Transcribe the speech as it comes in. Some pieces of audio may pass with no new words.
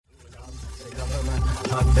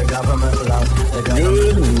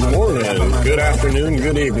Good morning, good afternoon,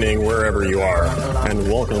 good evening, wherever you are, and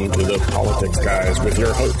welcome to the Politics Guys with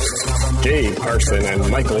your hosts, Jay Carson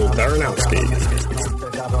and Michael Baranowski.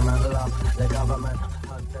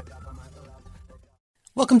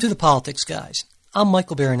 Welcome to the Politics Guys. I'm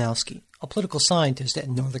Michael Baranowski, a political scientist at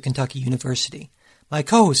Northern Kentucky University. My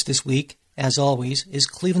co-host this week, as always, is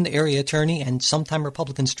Cleveland area attorney and sometime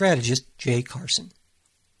Republican strategist Jay Carson.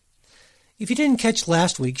 If you didn't catch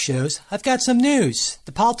last week's shows, I've got some news.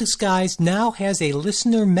 The Politics Guys now has a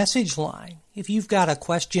listener message line. If you've got a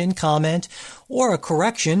question, comment, or a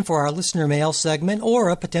correction for our listener mail segment, or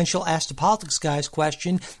a potential Ask the Politics Guys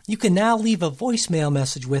question, you can now leave a voicemail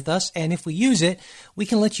message with us, and if we use it, we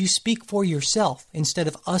can let you speak for yourself instead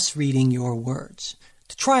of us reading your words.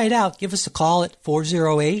 To try it out, give us a call at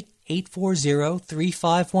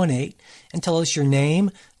 408-840-3518 and tell us your name,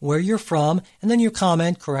 where you're from, and then your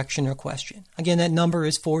comment, correction, or question. Again, that number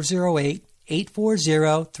is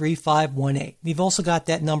 408-840-3518. We've also got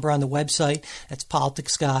that number on the website. That's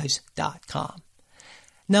politicsguys.com.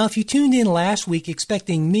 Now, if you tuned in last week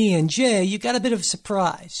expecting me and Jay, you got a bit of a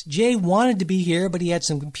surprise. Jay wanted to be here, but he had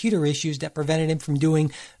some computer issues that prevented him from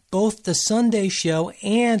doing both the Sunday show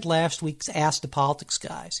and last week's Ask the Politics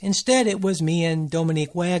Guys. Instead, it was me and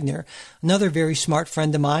Dominique Wagner, another very smart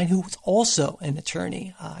friend of mine who's also an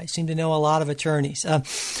attorney. I seem to know a lot of attorneys.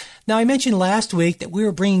 Now, I mentioned last week that we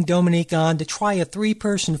were bringing Dominique on to try a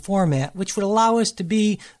three-person format, which would allow us to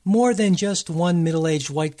be more than just one middle-aged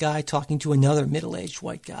white guy talking to another middle-aged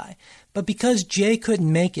white guy. But because Jay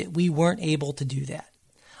couldn't make it, we weren't able to do that.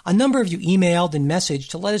 A number of you emailed and messaged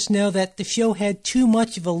to let us know that the show had too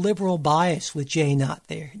much of a liberal bias with Jay not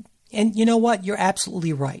there. And you know what? You're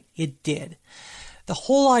absolutely right. It did. The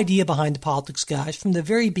whole idea behind the Politics Guys from the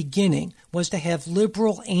very beginning was to have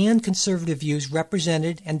liberal and conservative views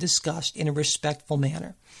represented and discussed in a respectful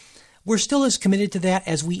manner. We're still as committed to that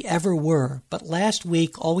as we ever were, but last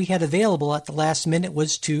week all we had available at the last minute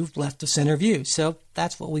was two left-of-center views, so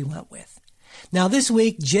that's what we went with. Now this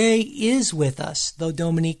week, Jay is with us, though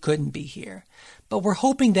Dominique couldn't be here. But we're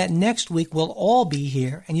hoping that next week we'll all be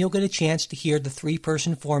here and you'll get a chance to hear the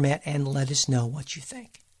three-person format and let us know what you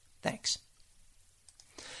think. Thanks.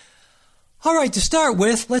 All right, to start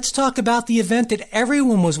with, let's talk about the event that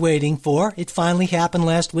everyone was waiting for. It finally happened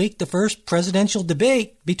last week, the first presidential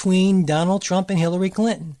debate between Donald Trump and Hillary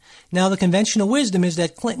Clinton. Now, the conventional wisdom is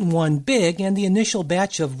that Clinton won big, and the initial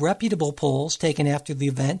batch of reputable polls taken after the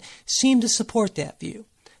event seemed to support that view.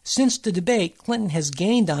 Since the debate, Clinton has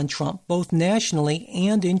gained on Trump both nationally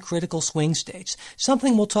and in critical swing states,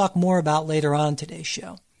 something we'll talk more about later on in today's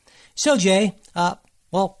show. So, Jay,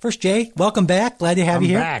 first, Jay, welcome back. Glad to have you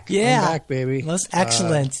here. I'm back, baby. That's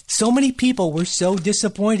excellent. So many people were so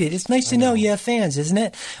disappointed. It's nice to know you have fans, isn't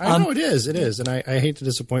it? I know it is. It is. And I hate to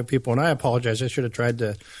disappoint people. And I apologize. I should have tried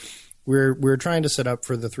to – we're trying to set up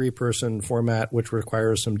for the three-person format, which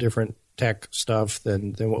requires some different tech stuff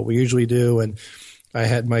than what we usually do. And I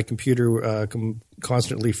had my computer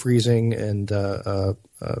constantly freezing and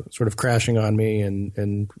sort of crashing on me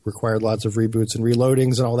and required lots of reboots and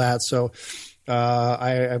reloadings and all that. So –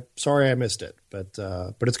 I'm sorry I missed it, but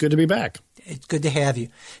it's good to be back. It's good to have you.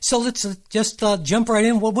 So let's just jump right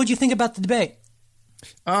in. What did you think about the debate?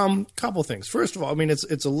 Couple things. First of all, I mean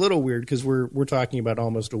it's a little weird because we're talking about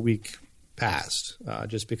almost a week past,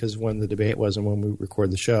 just because when the debate was and when we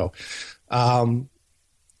record the show.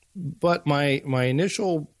 But my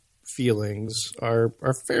initial feelings are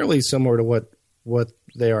fairly similar to what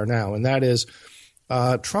they are now, and that is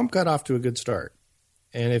Trump got off to a good start.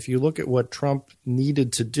 And if you look at what Trump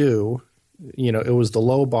needed to do, it was the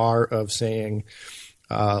low bar of saying,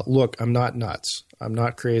 look, I'm not nuts. I'm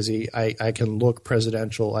not crazy. I can look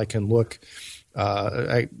presidential. I can look,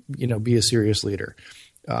 be a serious leader.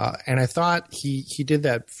 And I thought he did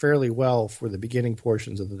that fairly well for the beginning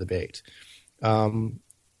portions of the debate.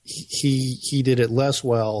 He did it less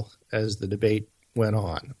well as the debate went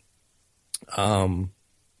on.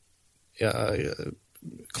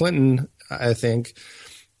 Clinton, I think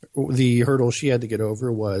the hurdle she had to get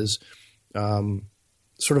over was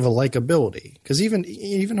sort of a likability, because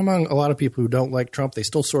even among a lot of people who don't like Trump, they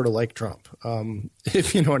still sort of like Trump,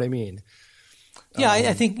 if you know what I mean. Yeah,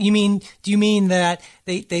 I think do you mean that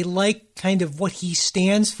they like kind of what he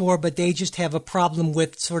stands for, but they just have a problem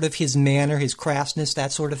with sort of his manner, his crassness,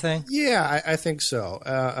 that sort of thing? Yeah, I think so.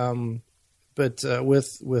 But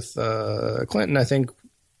with Clinton, I think,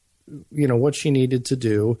 what she needed to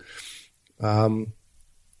do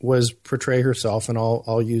was portray herself, and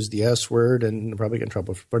I'll use the S word and probably get in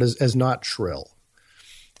trouble, but as not shrill.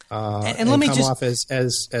 and let me come off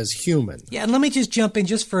as human. Yeah, and let me just jump in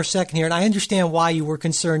just for a second here. And I understand why you were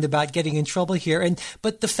concerned about getting in trouble here.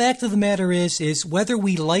 But the fact of the matter is whether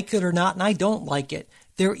we like it or not, and I don't like it,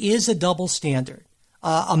 there is a double standard.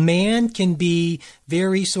 A man can be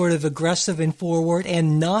very sort of aggressive and forward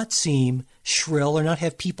and not seem shrill or not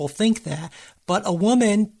have people think that. But a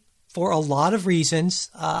woman, for a lot of reasons,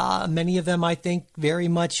 many of them I think very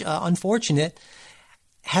much unfortunate,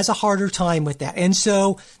 has a harder time with that. And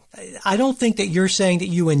so I don't think that you're saying that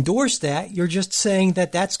you endorse that. You're just saying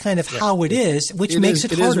that that's kind of how it is, which makes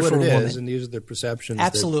it harder for a woman. It is what it is, and these are the perceptions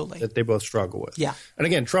Absolutely. that they both struggle with. Yeah. And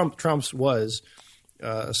again, Trump's was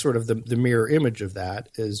sort of the mirror image of that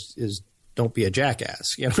is don't be a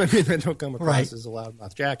jackass. You know what I mean? Don't come across as a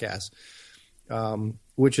loudmouth jackass,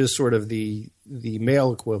 which is sort of the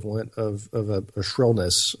male equivalent of a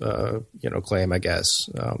shrillness claim, I guess.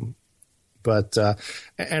 But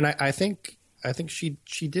I think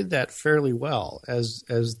she did that fairly well as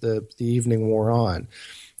the evening wore on.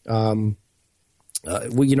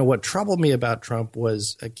 What troubled me about Trump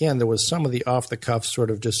was, again, there was some of the off the cuff sort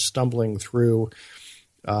of just stumbling through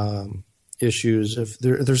issues. If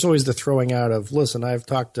there's always the throwing out of, listen, I've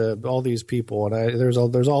talked to all these people and there's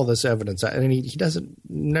all this evidence, and he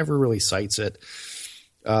never really cites it,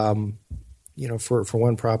 for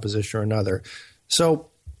one proposition or another. So,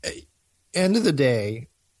 end of the day,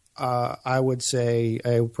 I would say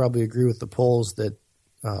I would probably agree with the polls that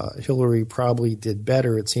Hillary probably did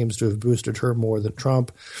better. It seems to have boosted her more than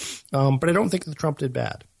Trump. But I don't think that Trump did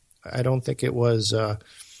bad. I don't think it was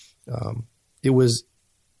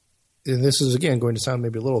and this is, again, going to sound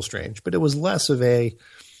maybe a little strange, but it was less of a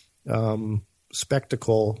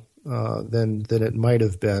spectacle than it might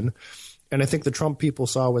have been. And I think the Trump people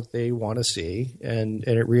saw what they want to see, and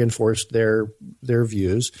it reinforced their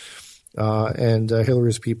views. And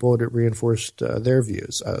Hillary's people, it reinforced their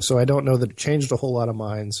views. So I don't know that it changed a whole lot of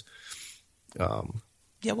minds.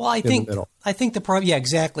 I think the problem. Yeah,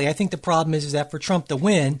 exactly. I think the problem is that for Trump to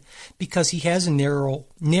win, because he has a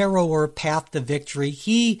narrower path to victory,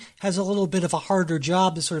 he has a little bit of a harder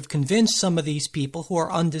job to sort of convince some of these people who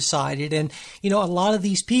are undecided. And a lot of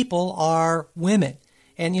these people are women.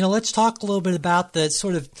 And let's talk a little bit about the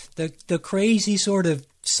sort of the crazy sort of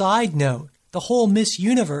side note. The whole Miss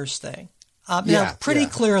Universe thing.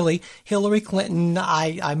 Clearly, Hillary Clinton,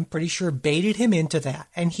 I'm pretty sure, baited him into that.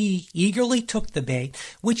 And he eagerly took the bait,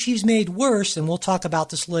 which he's made worse. And we'll talk about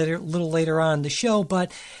this a little later on in the show.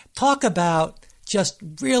 But talk about just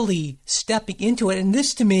really stepping into it. And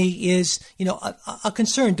this, to me, is, a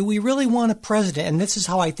concern. Do we really want a president? And this is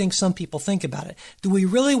how I think some people think about it. Do we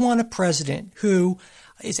really want a president who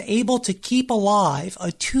is able to keep alive a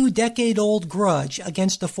 2-decade-old grudge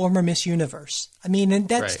against the former Miss Universe? I mean, and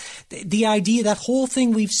that's the idea, that whole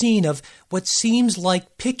thing we've seen of what seems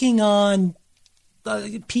like picking on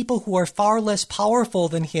people who are far less powerful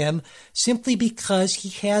than him simply because he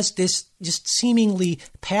has this just seemingly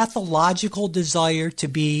pathological desire to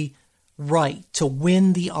be right, to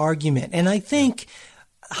win the argument. And I think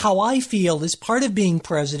how I feel is part of being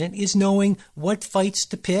president is knowing what fights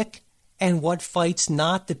to pick and what fights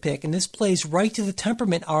not to pick. And this plays right to the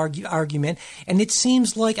temperament argument. And it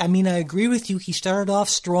seems like, I agree with you, he started off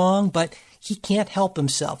strong, but he can't help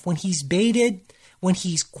himself. When he's baited, when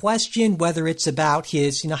he's questioned, whether it's about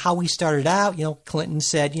his, how he started out, Clinton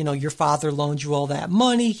said, your father loaned you all that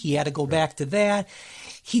money. He had to go back to that.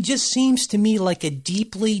 He just seems to me like a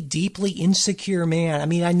deeply, deeply insecure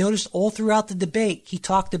man. I noticed all throughout the debate, he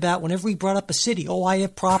talked about whenever he brought up a city, I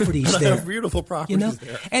have properties there. I have beautiful properties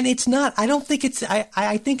there. And it's not, I don't think it's,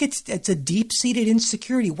 I think it's a deep-seated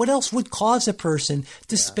insecurity. What else would cause a person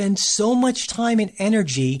to spend so much time and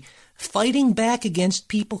energy fighting back against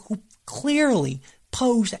people who clearly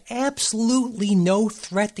pose absolutely no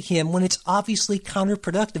threat to him when it's obviously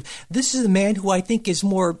counterproductive? This is a man who I think is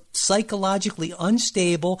more psychologically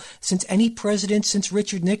unstable since any president since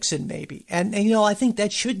Richard Nixon, maybe. And I think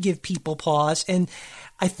that should give people pause. And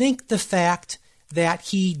I think the fact that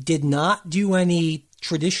he did not do any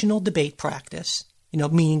traditional debate practice,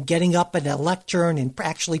 meaning getting up at a lectern and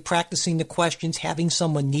actually practicing the questions, having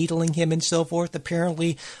someone needling him and so forth.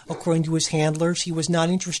 Apparently, according to his handlers, he was not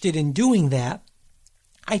interested in doing that.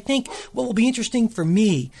 I think what will be interesting for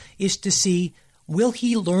me is to see, will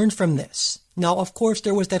he learn from this? Now, of course,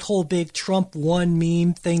 there was that whole big Trump won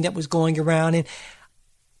meme thing that was going around. And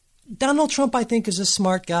Donald Trump, I think, is a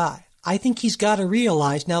smart guy. I think he's got to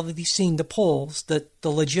realize, now that he's seen the polls, the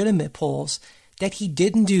legitimate polls, that he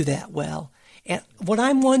didn't do that well. And what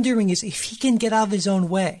I'm wondering is if he can get out of his own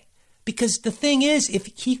way. because the thing is, if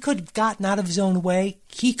he could have gotten out of his own way,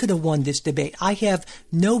 he could have won this debate. I have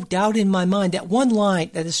no doubt in my mind that one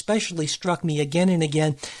line that especially struck me again and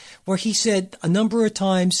again, where he said a number of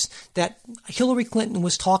times that Hillary Clinton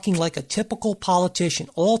was talking like a typical politician,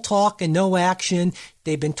 all talk and no action.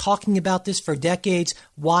 They've been talking about this for decades.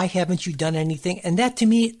 Why haven't you done anything? And that, to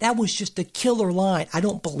me, that was just a killer line. I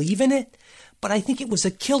don't believe in it, but I think it was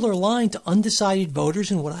a killer line to undecided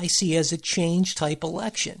voters in what I see as a change type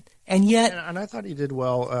election. And yet, and I thought he did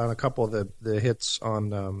well on a couple of the hits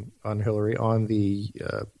on Hillary on the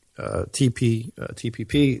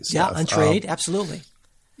TPP stuff. Yeah, on trade, absolutely.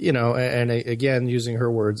 And again, using her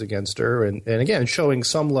words against her, and again, showing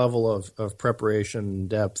some level of preparation,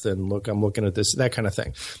 depth, and look, I'm looking at this, that kind of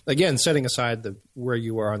thing. Again, setting aside where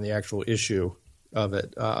you are on the actual issue of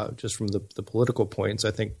it, just from the political points,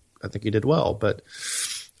 I think he did well. But,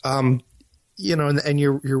 and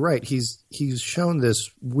you're right. He's shown this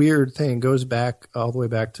weird thing, goes back all the way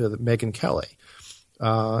back to Megyn Kelly,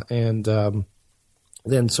 and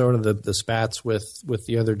then sort of the spats with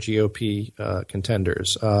the other GOP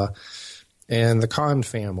contenders, and the Khan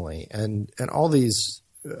family, and all these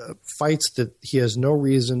fights that he has no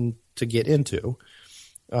reason to get into,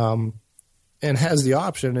 and has the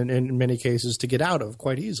option in many cases to get out of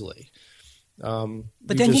quite easily.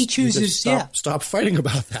 But then he chooses, stop fighting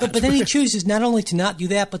about that. But then he chooses not only to not do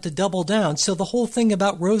that, but to double down. So the whole thing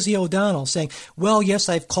about Rosie O'Donnell saying, well, yes,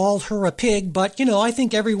 I've called her a pig, but, I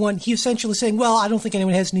think everyone, he essentially saying, well, I don't think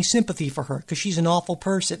anyone has any sympathy for her because she's an awful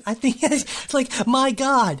person. I think it's like, my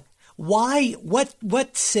God, why,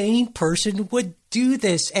 what sane person would do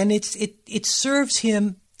this? And it serves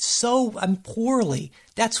him so poorly.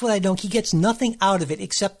 That's what I don't. He gets nothing out of it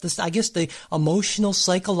except this, I guess, the emotional,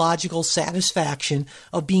 psychological satisfaction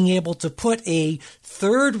of being able to put a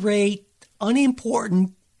third-rate,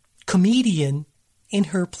 unimportant comedian in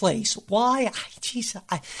her place. Why? Jeez,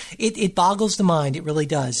 it boggles the mind. It really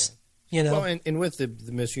does. Well, and with the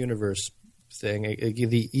Miss Universe thing,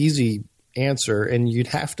 the easy answer, and you'd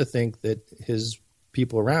have to think that his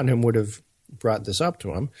people around him would have brought this up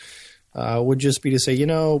to him, would just be to say,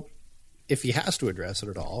 if he has to address it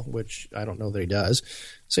at all, which I don't know that he does,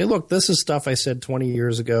 say, look, this is stuff I said 20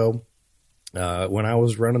 years ago when I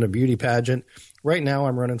was running a beauty pageant. Right now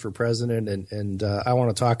I'm running for president, and I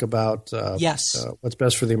want to talk about what's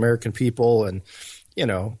best for the American people, and,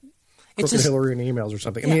 crooked Hillary in emails or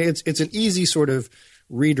something. Yeah. I mean, it's an easy sort of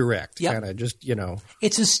redirect, kind of just,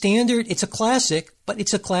 It's a standard, it's a classic, but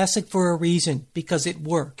it's a classic for a reason, because it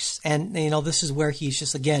works. And, this is where he's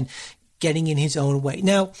just, again, getting in his own way.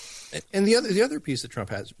 Now, and the other piece that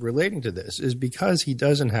Trump has relating to this is because he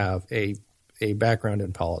doesn't have a background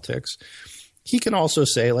in politics, he can also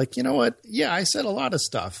say, like, you know what? Yeah, I said a lot of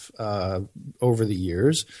stuff over the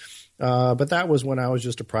years, but that was when I was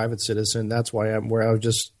just a private citizen. That's why where I was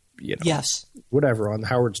just, whatever, on the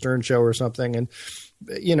Howard Stern show or something. And,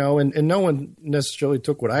 and no one necessarily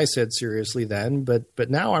took what I said seriously then, but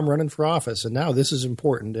now I'm running for office, and now this is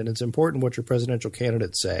important, and it's important what your presidential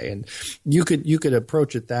candidates say. And you could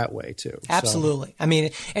approach it that way too. Absolutely. So. I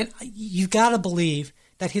mean, and you've got to believe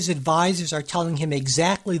that his advisors are telling him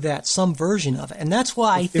exactly that, some version of it. And that's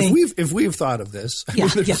why I think if we've thought of this,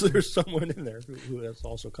 there's someone in there who has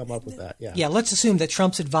also come up with that. Yeah. Yeah. Let's assume that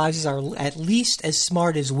Trump's advisors are at least as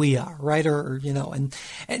smart as we are, right? And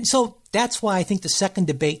so that's why I think the second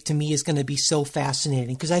debate to me is going to be so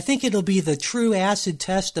fascinating, because I think it'll be the true acid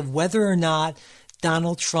test of whether or not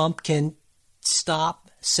Donald Trump can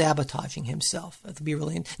stop sabotaging himself. It'll be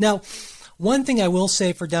really now. One thing I will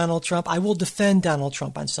say for Donald Trump, I will defend Donald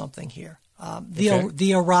Trump on something here.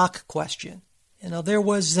 The Iraq question. There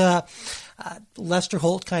was Lester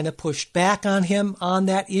Holt kind of pushed back on him on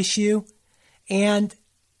that issue. And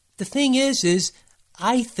the thing is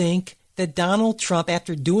I think that Donald Trump,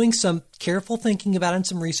 after doing some careful thinking about it and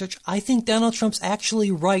some research, I think Donald Trump's actually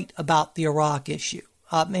right about the Iraq issue.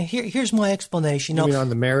 Here's my explanation. You mean on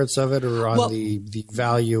the merits of it, or on the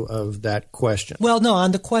value of that question? Well, no,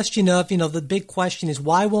 on the question of, the big question is,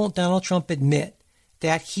 why won't Donald Trump admit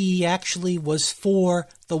that he actually was for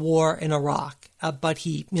the war in Iraq, but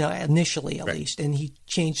he, initially at least, and he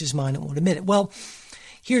changed his mind and won't admit it? Well,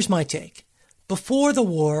 here's my take. Before the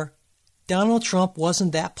war, Donald Trump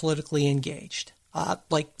wasn't that politically engaged,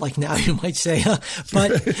 like now you might say,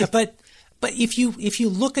 But if you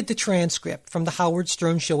look at the transcript from the Howard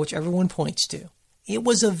Stern show, which everyone points to, it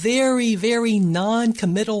was a very, very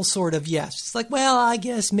non-committal sort of yes. It's like, well, I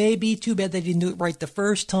guess maybe, too bad they didn't do it right the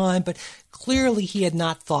first time, but clearly he had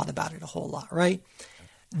not thought about it a whole lot, right?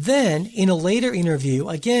 Then, in a later interview,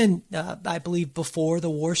 again, I believe before the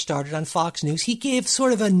war started on Fox News, he gave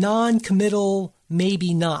sort of a non-committal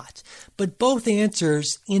maybe not. But both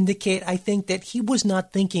answers indicate, I think, that he was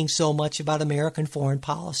not thinking so much about American foreign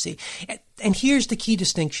policy. And here's the key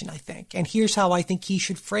distinction, I think, and here's how I think he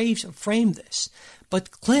should frame this.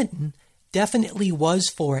 But Clinton definitely was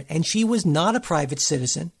for it, and she was not a private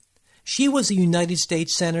citizen. She was a United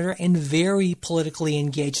States senator and very politically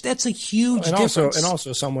engaged. That's a huge difference. And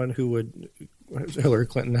also someone who would – Hillary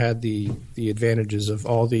Clinton had the advantages of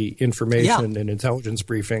all the information and intelligence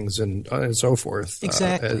briefings and so forth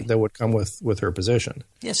that would come with her position.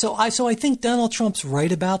 Yeah, so I think Donald Trump's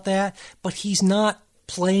right about that, but he's not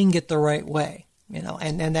playing it the right way.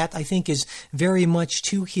 And that I think is very much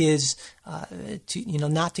to his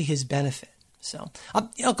not to his benefit. So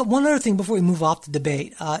one other thing before we move off the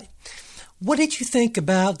debate, what did you think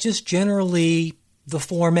about just generally the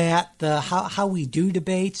format, how we do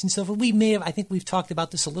debates and so forth? I think we've talked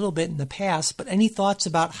about this a little bit in the past, but any thoughts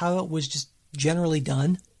about how it was just generally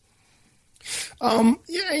done? We've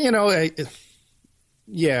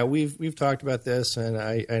talked about this, and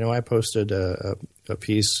I know I posted a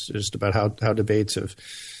piece just about how debates have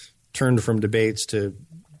turned from debates to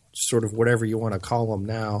sort of whatever you want to call them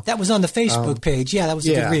now. That was on the Facebook page. Yeah, that was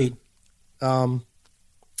a good read.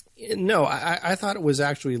 No, I thought it was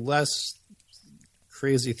actually less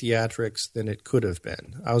crazy theatrics than it could have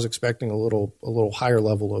been. I was expecting a little higher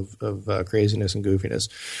level of craziness and goofiness.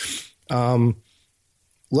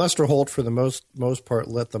 Lester Holt, for the most part,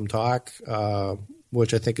 let them talk,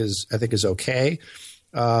 which I think is okay.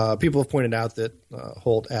 People have pointed out that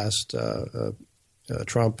Holt asked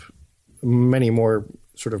Trump many more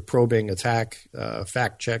sort of probing attack,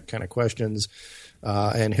 fact check kind of questions,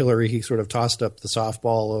 and Hillary, he sort of tossed up the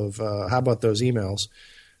softball of how about those emails.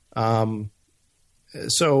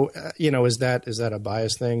 So is that a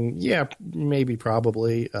bias thing? Yeah, maybe,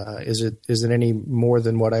 probably. Is it any more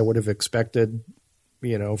than what I would have expected?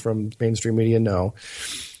 From mainstream media? No.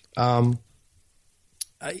 I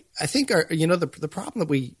think the problem that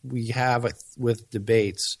we have with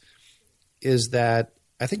debates is that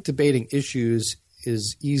I think debating issues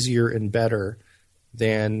is easier and better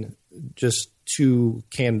than just two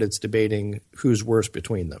candidates debating who's worse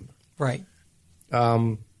between them. Right.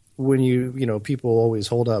 When people always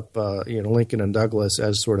hold up Lincoln and Douglas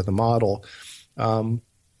as sort of the model,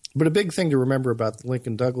 but a big thing to remember about the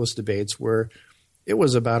Lincoln Douglas debates were it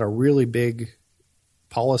was about a really big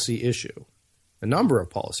policy issue, a number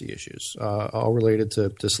of policy issues, all related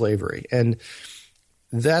to slavery. And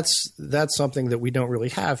that's something that we don't really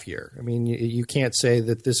have here. I mean, you can't say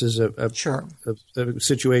that this is a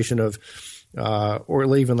situation of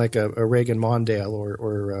or even like a Reagan Mondale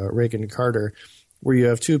or Reagan Carter, where you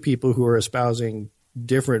have two people who are espousing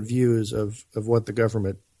different views of what the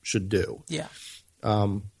government should do. Yeah.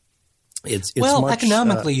 It's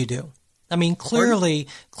economically you do. I mean, clearly,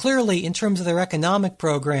 in terms of their economic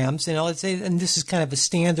programs, and this is kind of a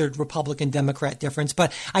standard Republican-Democrat difference.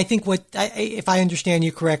 But I think if I understand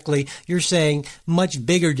you correctly, you're saying much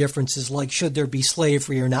bigger differences, like should there be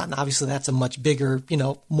slavery or not? And obviously, that's a much bigger,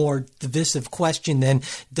 more divisive question than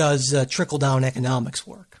does trickle-down economics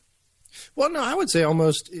work. Well, no, I would say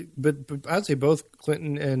almost, but I'd say both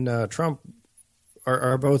Clinton and Trump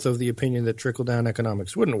are both of the opinion that trickle-down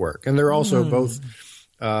economics wouldn't work, and they're also both.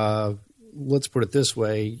 Let's put it this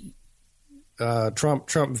way: Trump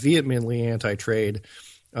vehemently anti-trade,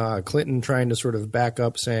 Clinton trying to sort of back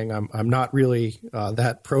up, saying I'm not really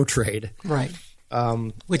that pro-trade, right?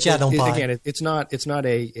 Which I don't buy. Again, it's not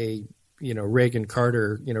a Reagan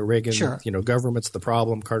Carter, Reagan, sure. Government's the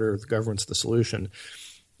problem, Carter, the government's the solution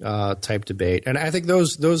type debate. And I think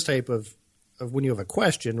those type of when you have a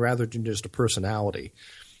question rather than just a personality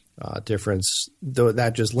difference, though,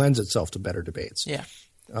 that just lends itself to better debates. Yeah.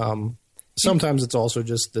 Sometimes it's also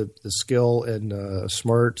just the skill and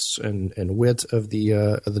smarts and wit of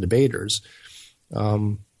the debaters,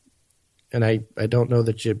 and I don't know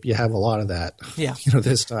that you have a lot of that. Yeah.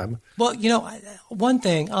 This time. Well, one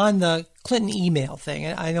thing on the Clinton email thing,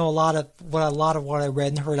 and I know a lot of what I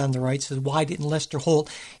read and heard on the right says, why didn't Lester Holt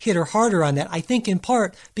hit her harder on that? I think in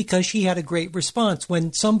part because she had a great response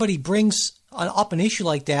when somebody brings up an issue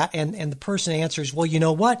like that and the person answers, well, you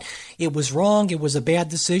know what? It was wrong. It was a bad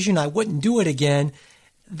decision. I wouldn't do it again.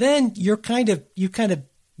 Then you kind of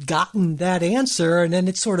gotten that answer. And then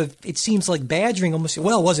it seems like badgering almost.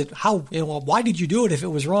 Well, was it why did you do it if it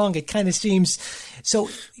was wrong? It kind of seems so,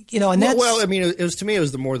 and that's. Well, I mean, it was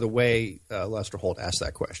the way Lester Holt asked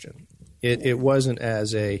that question. It wasn't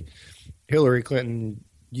as a Hillary Clinton,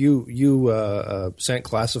 you sent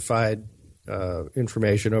classified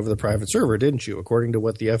information over the private server, didn't you? According to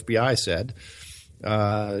what the FBI said.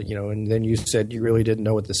 And then you said you really didn't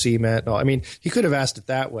know what the C meant. No, I mean, he could have asked it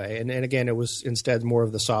that way. And again, it was instead more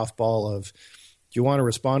of the softball of, do you want to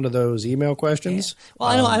respond to those email questions? Yeah.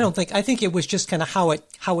 Well, I think it was just kind of how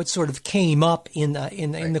it sort of came up in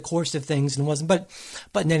the course of things and wasn't,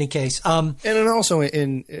 but in any case. And then also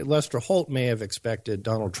Lester Holt may have expected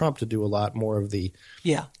Donald Trump to do a lot more of the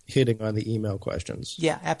hitting on the email questions.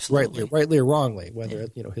 Yeah, absolutely. Rightly or wrongly, whether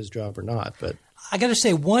his job or not. But I got to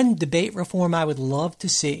say, one debate reform I would love to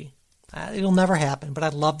see, it'll never happen, but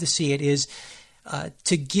I'd love to see it, is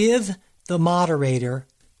to give the moderator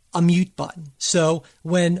a mute button. So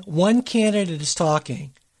when one candidate is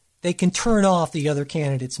talking, they can turn off the other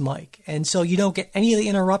candidate's mic. And so you don't get any of the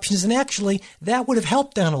interruptions. And actually, that would have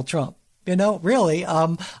helped Donald Trump, really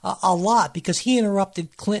a lot, because he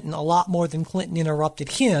interrupted Clinton a lot more than Clinton interrupted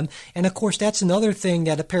him. And of course, that's another thing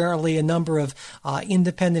that apparently a number of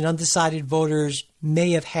independent, undecided voters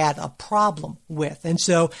may have had a problem with. And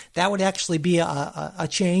so that would actually be a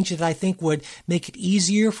change that I think would make it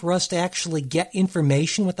easier for us to actually get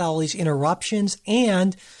information without all these interruptions.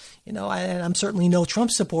 And, I'm certainly no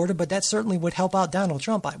Trump supporter, but that certainly would help out Donald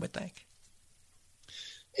Trump, I would think.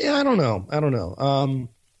 Yeah, I don't know.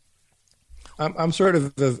 I'm sort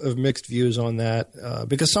of mixed views on that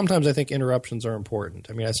because sometimes I think interruptions are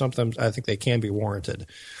important. I mean, sometimes I think they can be warranted.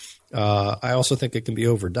 I also think it can be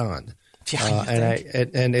overdone. Yeah,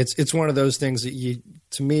 and it's one of those things that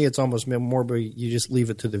to me, it's almost more you just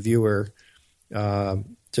leave it to the viewer to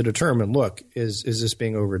determine. Look, is this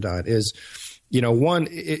being overdone?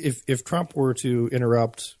 If Trump were to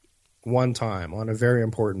interrupt one time on a very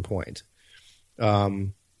important point,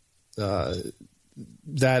 that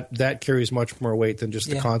carries much more weight than just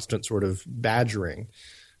the constant sort of badgering.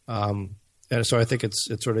 And so I think it's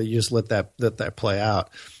sort of, you just let that play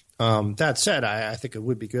out. That said, I think it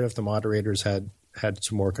would be good if the moderators had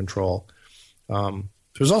some more control.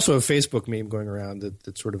 There's also a Facebook meme going around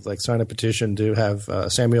that sort of like sign a petition to have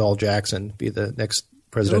Samuel L. Jackson be the next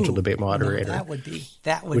presidential debate moderator.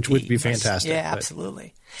 Which would be fantastic. Yeah,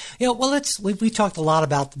 absolutely. We talked a lot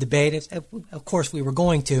about the debate. Of course, we were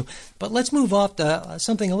going to, but let's move off to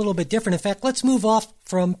something a little bit different. In fact, let's move off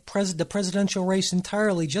from the presidential race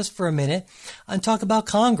entirely just for a minute and talk about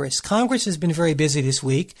Congress. Congress has been very busy this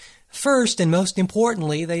week. First, and most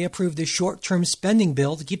importantly, they approved a short-term spending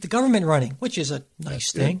bill to keep the government running, which is a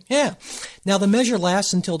nice thing. Yeah. Now, the measure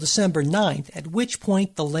lasts until December 9th, at which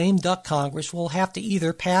point the lame duck Congress will have to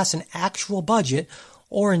either pass an actual budget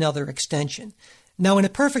or another extension. Now, in a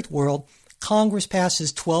perfect world, Congress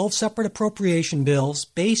passes 12 separate appropriation bills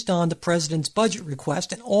based on the president's budget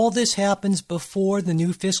request, and all this happens before the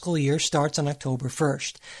new fiscal year starts on October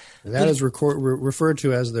 1st. That is referred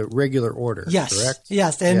to as the regular order, correct?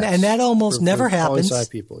 Yes, and that almost never happens.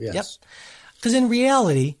 Poli-sci people, yes. Yep. Because in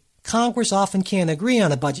reality, Congress often can't agree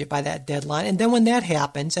on a budget by that deadline. And then when that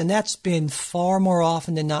happens, and that's been far more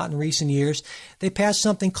often than not in recent years, they pass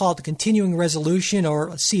something called the Continuing Resolution,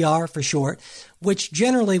 or CR for short, which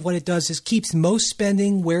generally what it does is keeps most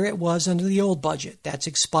spending where it was under the old budget. That's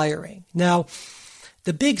expiring. Now,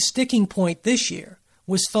 the big sticking point this year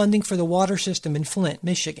was funding for the water system in Flint,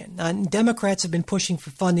 Michigan. And Democrats have been pushing for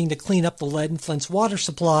funding to clean up the lead in Flint's water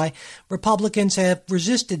supply. Republicans have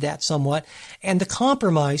resisted that somewhat. And the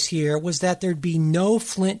compromise here was that there'd be no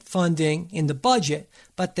Flint funding in the budget,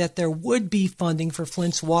 but that there would be funding for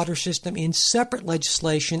Flint's water system in separate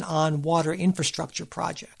legislation on water infrastructure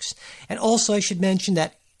projects. And also I should mention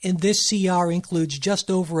that in this CR includes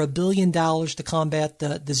just over $1 billion to combat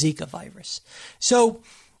the Zika virus. So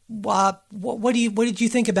what did you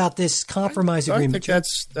think about this compromise agreement? I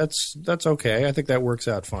think that's okay. I think that works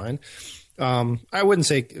out fine. I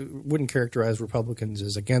wouldn't characterize Republicans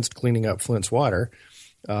as against cleaning up Flint's water.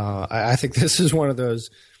 I think this is one of those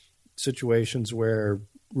situations where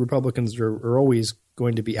Republicans are always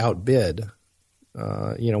going to be outbid,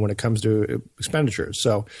 when it comes to expenditures.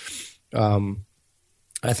 So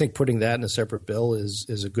I think putting that in a separate bill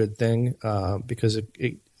is a good thing because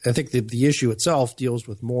I think the issue itself deals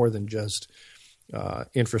with more than just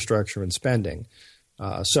infrastructure and spending.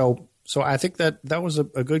 So I think that was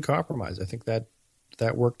a good compromise. I think that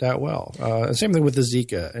worked out well. Same thing with the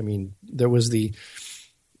Zika. I mean, there was the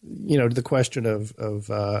question of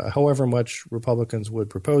however much Republicans would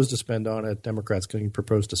propose to spend on it, Democrats can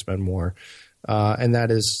propose to spend more, and that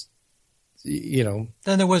is, Then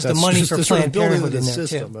there was the money for Planned Parenthood in there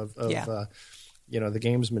system too. The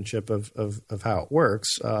gamesmanship of how it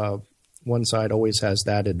works. One side always has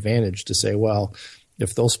that advantage to say, well,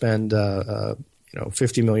 if they'll spend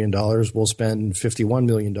 $50 million, we'll spend $51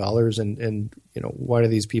 million, and why do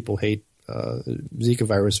these people hate Zika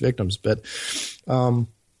virus victims. But I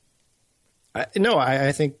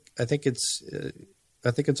think it's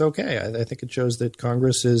okay. I think it shows that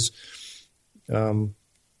Congress is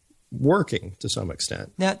working to some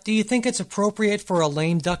extent. Now, do you think it's appropriate for a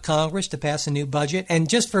lame duck Congress to pass a new budget? And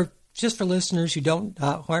just for listeners who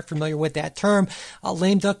aren't familiar with that term,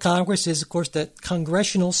 lame duck Congress is, of course, the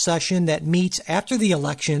congressional session that meets after the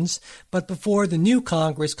elections, but before the new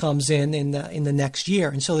Congress comes in the next year.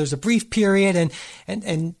 And so there's a brief period,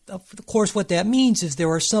 and of course, what that means is there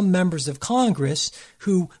are some members of Congress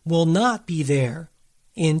who will not be there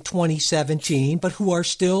in 2017, but who are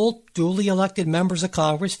still duly elected members of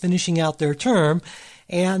Congress finishing out their term,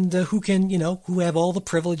 and who have all the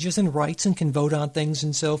privileges and rights and can vote on things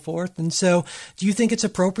and so forth. And so, do you think it's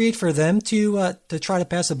appropriate for them to try to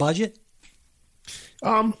pass a budget?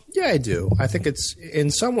 Yeah, I do. I think it's,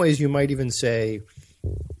 in some ways, you might even say,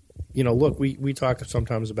 look, we talk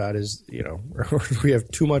sometimes about we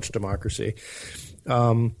have too much democracy.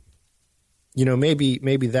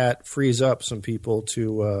 Maybe that frees up some people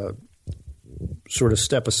to sort of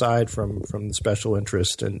step aside from the special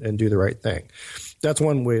interest and do the right thing. That's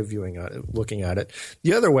one way of looking at it.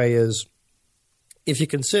 The other way is, if you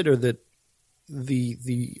consider that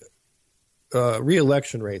the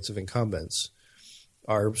reelection rates of incumbents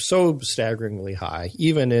are so staggeringly high,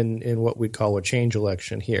 even in what we'd call a change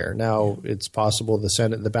election here. Now, it's possible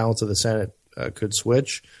the balance of the Senate could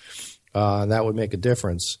switch, and that would make a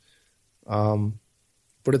difference. But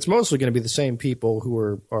it's mostly going to be the same people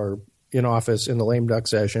who are in office in the lame duck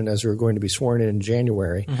session as who are going to be sworn in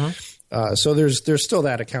January. Mm-hmm. So there's still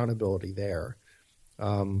that accountability there.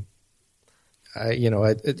 In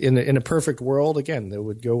a perfect world, again, they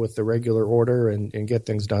would go with the regular order and get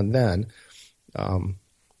things done then.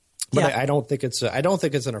 But I don't think it's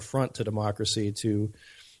an affront to democracy to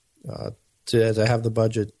have the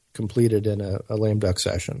budget completed in a lame duck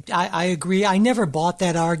session. I agree. I never bought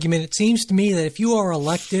that argument. It seems to me that if you are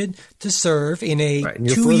elected to serve in a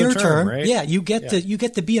 2-year term, right? You get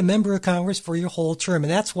to be a member of Congress for your whole term.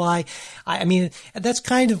 And that's why, that's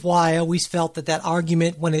kind of why I always felt that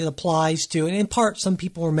argument, when it applies to, and in part some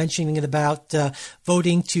people were mentioning it about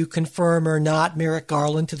voting to confirm or not Merrick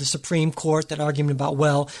Garland to the Supreme Court, that argument about,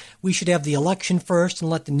 well, we should have the election first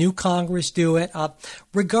and let the new Congress do it.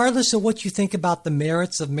 Regardless of what you think about the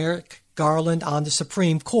merits of Merrick Garland on the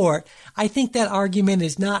Supreme Court, I think that argument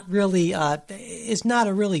is not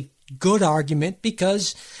a really good argument,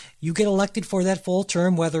 because you get elected for that full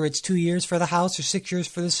term, whether it's 2 years for the House or 6 years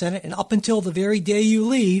for the Senate, and up until the very day you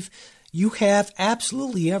leave, you have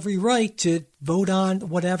absolutely every right to vote on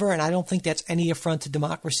whatever, and I don't think that's any affront to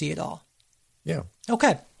democracy at all. Yeah.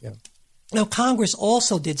 Okay. Yeah. Now, Congress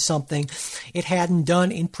also did something it hadn't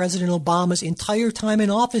done in President Obama's entire time in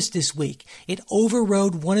office this week. It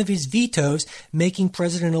overrode one of his vetoes, making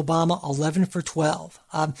President Obama 11 for 12.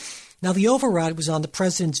 Now, the override was on the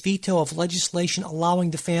president's veto of legislation allowing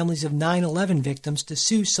the families of 9/11 victims to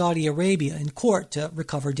sue Saudi Arabia in court to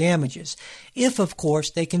recover damages, if, of course,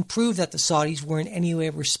 they can prove that the Saudis were in any way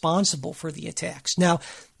responsible for the attacks. Now,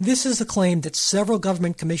 this is a claim that several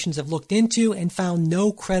government commissions have looked into and found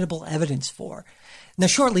no credible evidence for. Now,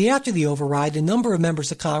 shortly after the override, a number of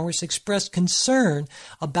members of Congress expressed concern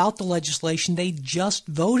about the legislation they just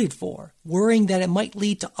voted for, worrying that it might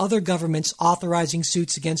lead to other governments authorizing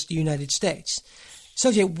suits against the United States. So,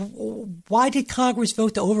 Jay, why did Congress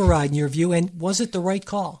vote to override, in your view, and was it the right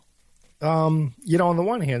call? On the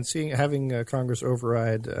one hand, having Congress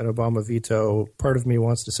override an Obama veto, part of me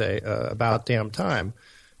wants to say about damn time.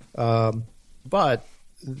 But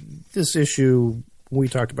this issue we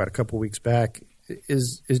talked about a couple weeks back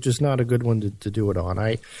is just not a good one to do it on.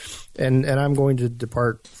 And I'm going to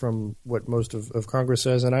depart from what most of Congress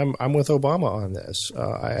says, and I'm with Obama on this.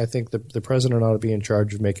 I think the president ought to be in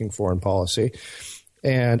charge of making foreign policy,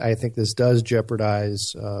 and I think this does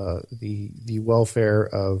jeopardize the welfare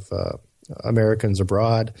of Americans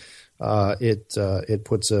abroad. It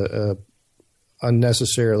puts a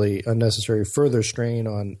unnecessary further strain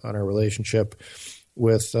on our relationship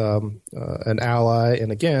with an ally,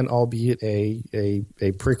 and again, albeit a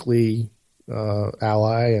prickly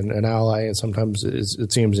ally, and an ally, and sometimes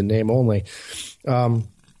it seems in name only.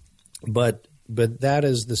 But that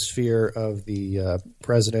is the sphere of the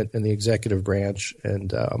president and the executive branch,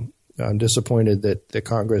 and I'm disappointed that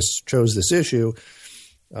Congress chose this issue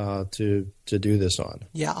to do this on.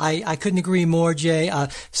 Yeah, I couldn't agree more, Jay.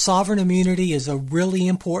 Sovereign immunity is a really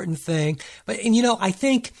important thing, I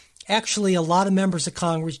think actually a lot of members of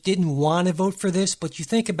Congress didn't want to vote for this, but you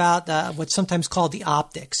think about what's sometimes called the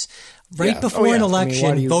optics. Right before an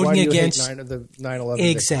election, voting against the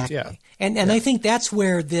 9/11 exactly, victims? And I think that's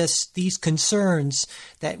where these concerns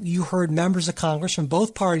that you heard members of Congress from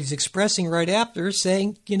both parties expressing right after,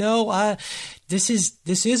 saying, this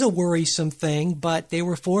is a worrisome thing, but they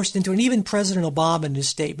were forced into it. And even President Obama in his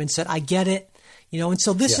statement said, "I get it," And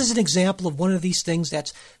so this is an example of one of these things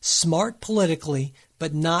that's smart politically,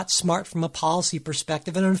 but not smart from a policy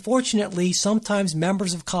perspective. And unfortunately, sometimes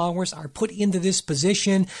members of Congress are put into this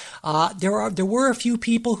position. There were a few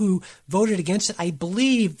people who voted against it. I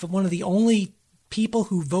believe one of the only people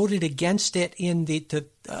who voted against it in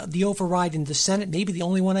the override in the Senate, maybe the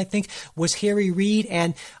only one I think, was Harry Reid.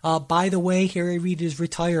 And by the way, Harry Reid is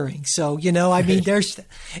retiring. So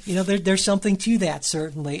there's something to that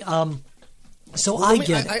certainly. I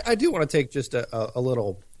get it. I do want to take just a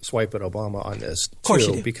little swipe at Obama on this, of course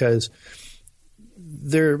you do. Because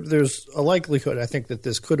there's a likelihood, I think, that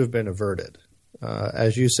this could have been averted.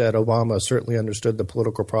 As you said, Obama certainly understood the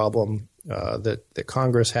political problem that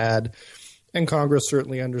Congress had, and Congress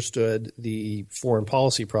certainly understood the foreign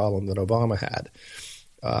policy problem that Obama had.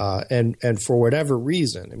 And for whatever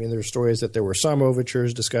reason, I mean, there's stories that there were some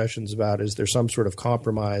overtures, discussions about, is there some sort of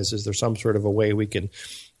compromise? Is there some sort of a way we can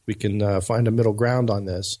find a middle ground on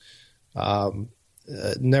this?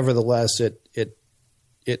 Nevertheless, it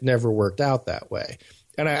never worked out that way.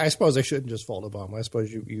 And I suppose I shouldn't just fault Obama. I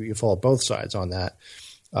suppose you fault both sides on that.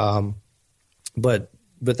 But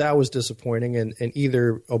that was disappointing. And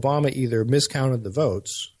Obama miscounted the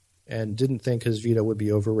votes and didn't think his veto would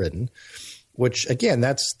be overridden, which, again,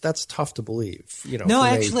 that's tough to believe. No,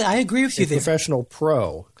 actually, I agree with you there. Professional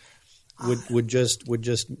pro would just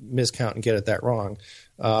miscount and get it that wrong.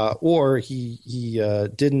 Or he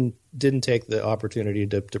didn't take the opportunity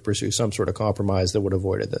to pursue some sort of compromise that would have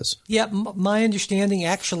avoided this. Yeah, my understanding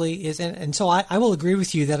actually is, and so I will agree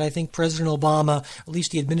with you that I think President Obama, at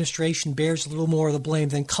least the administration, bears a little more of the blame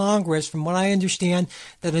than Congress. From what I understand,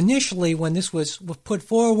 that initially when this was put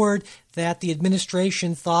forward, that the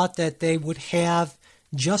administration thought that they would have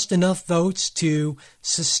just enough votes to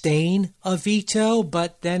sustain a veto,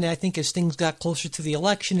 but then I think as things got closer to the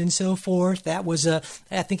election and so forth, I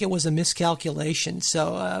think it was a miscalculation.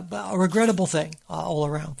 So a regrettable thing all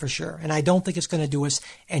around for sure, and I don't think it's going to do us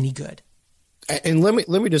any good. And let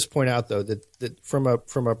me just point out though that from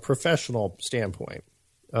a professional standpoint,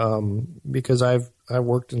 because I've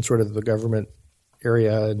worked in sort of the government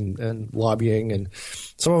area and lobbying, and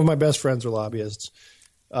some of my best friends are lobbyists.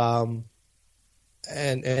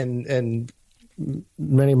 And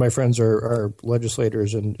many of my friends are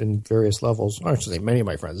legislators in various levels. I should say many of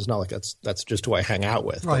my friends. It's not like that's just who I hang out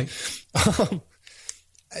with. Right. But,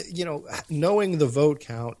 knowing the vote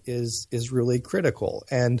count is really critical.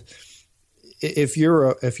 And if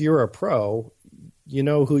you're a pro, you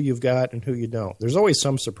know who you've got and who you don't. There's always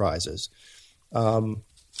some surprises.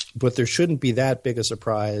 But there shouldn't be that big a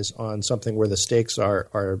surprise on something where the stakes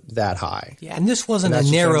are that high. Yeah, and this wasn't a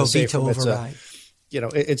narrow veto override.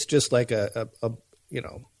 It's just like a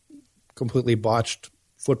completely botched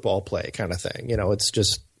football play kind of thing. It's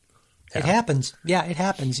just it happens. Yeah, it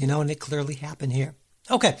happens. And it clearly happened here.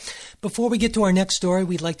 Okay, before we get to our next story,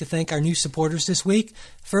 we'd like to thank our new supporters this week.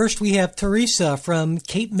 First, we have Teresa from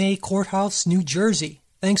Cape May Courthouse, New Jersey.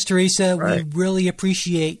 Thanks, Teresa. Right. We really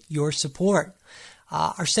appreciate your support.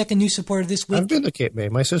 Our second new supporter this week. I've been to Cape May.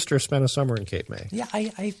 My sister spent a summer in Cape May. Yeah,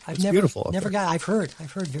 I've beautiful. I've heard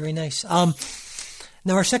very nice.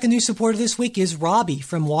 Now, our second new supporter this week is Robbie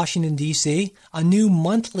from Washington, D.C., a new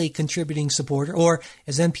monthly contributing supporter, or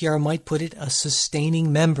as NPR might put it, a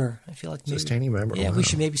sustaining member. I feel like sustaining member. Yeah, wow. We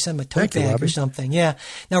should maybe send him a tote bag or something. Yeah.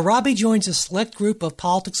 Now, Robbie joins a select group of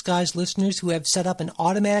Politics Guys listeners who have set up an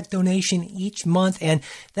automatic donation each month, and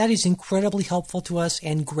that is incredibly helpful to us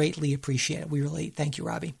and greatly appreciate it. We really thank you,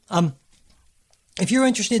 Robbie. If you're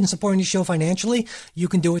interested in supporting the show financially, you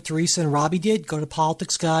can do what Teresa and Robbie did. Go to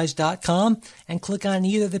politicsguys.com and click on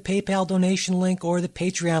either the PayPal donation link or the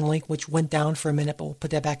Patreon link, which went down for a minute, but we'll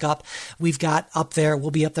put that back up. We've got up there.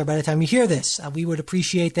 We'll be up there by the time you hear this. We would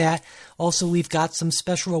appreciate that. Also, we've got some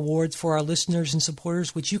special rewards for our listeners and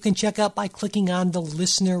supporters, which you can check out by clicking on the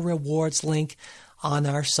listener rewards link on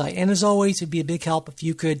our site. And as always, it'd be a big help if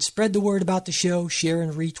you could spread the word about the show, share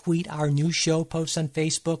and retweet our new show posts on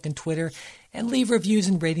Facebook and Twitter, and leave reviews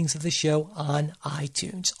and ratings of the show on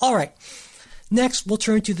iTunes. All right. Next, we'll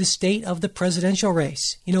turn to the state of the presidential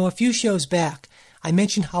race. A few shows back, I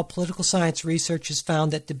mentioned how political science research has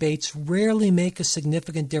found that debates rarely make a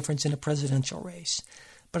significant difference in a presidential race.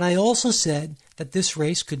 But I also said that this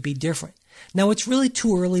race could be different. Now, it's really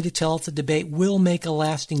too early to tell if the debate will make a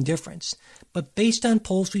lasting difference, but based on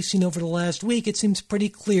polls we've seen over the last week, it seems pretty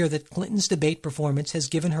clear that Clinton's debate performance has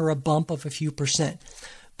given her a bump of a few percent,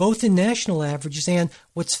 both in national averages and,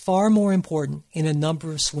 what's far more important, in a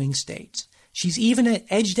number of swing states. She's even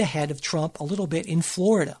edged ahead of Trump a little bit in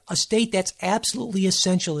Florida, a state that's absolutely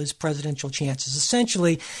essential as presidential chances.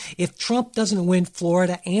 Essentially, if Trump doesn't win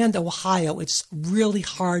Florida and Ohio, it's really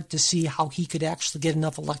hard to see how he could actually get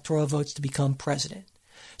enough electoral votes to become president.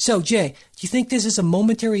 So, Jay, do you think this is a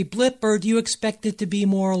momentary blip, or do you expect it to be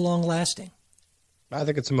more long-lasting? I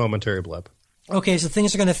think it's a momentary blip. Okay, so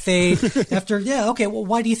things are going to fade after. Yeah, okay. Well,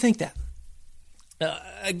 why do you think that?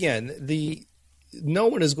 Again, no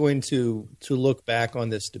one is going to look back on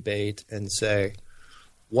this debate and say,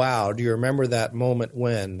 wow, do you remember that moment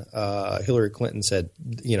when Hillary Clinton said,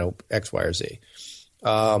 X, Y, or Z?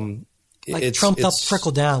 Like trumped up,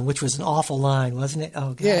 trickle down, which was an awful line, wasn't it?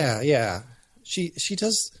 Oh, God. Yeah. She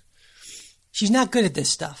does. She's not good at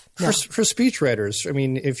this stuff. No. For speechwriters, I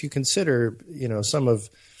mean, if you consider, some of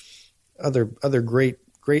other great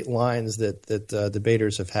lines that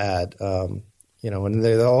debaters have had, and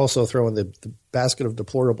they also throw in the basket of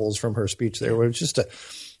deplorables from her speech there, where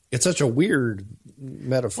it's such a weird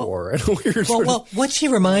metaphor and a weird. Well, what she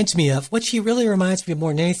really reminds me of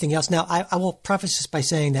more than anything else. Now, I will preface this by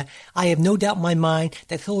saying that I have no doubt in my mind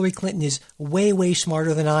that Hillary Clinton is way, way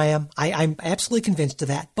smarter than I am. I'm absolutely convinced of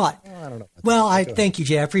that. But I don't know. Well, thank you,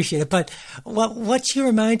 Jay. I appreciate it. But what she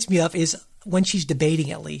reminds me of is when she's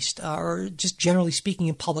debating, at least, or just generally speaking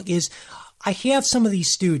in public, is I have some of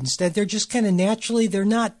these students that they're just kind of naturally, they're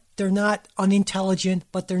not unintelligent,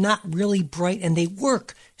 but they're not really bright, and they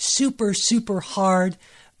work super, super hard,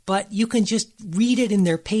 but you can just read it in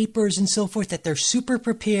their papers and so forth that they're super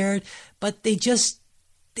prepared, but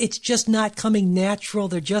it's just not coming natural.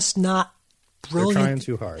 They're just not brilliant. They're trying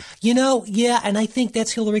too hard. Yeah, and I think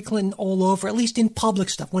that's Hillary Clinton all over, at least in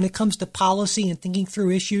public stuff. When it comes to policy and thinking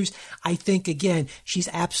through issues, I think, again, she's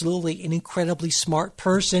absolutely an incredibly smart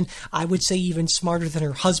person. I would say even smarter than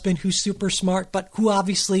her husband, who's super smart, but who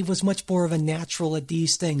obviously was much more of a natural at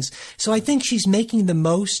these things. So I think she's making the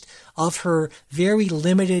most of her very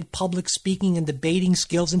limited public speaking and debating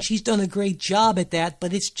skills, and she's done a great job at that,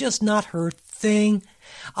 but it's just not her thing.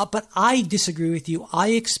 But I disagree with you. I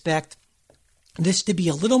expect this to be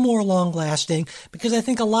a little more long-lasting, because I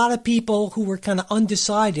think a lot of people who were kind of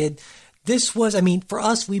undecided, for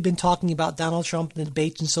us, we've been talking about Donald Trump and the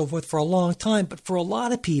debates and so forth for a long time, but for a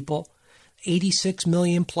lot of people, 86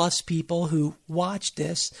 million plus people who watched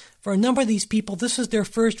this, for a number of these people, this was their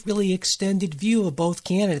first really extended view of both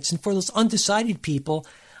candidates. And for those undecided people,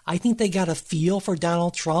 I think they got a feel for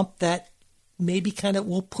Donald Trump that maybe kind of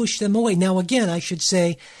will push them away. Now, again, I should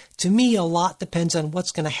say, to me, a lot depends on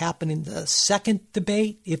what's going to happen in the second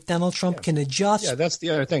debate, if Donald Trump can adjust. Yeah, that's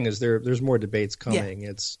the other thing, is there's more debates coming.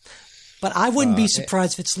 Yeah. But I wouldn't be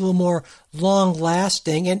surprised if it's a little more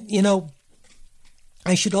long-lasting. And,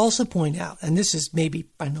 I should also point out, and this is maybe,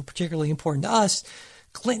 I know, particularly important to us,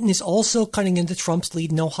 Clinton is also cutting into Trump's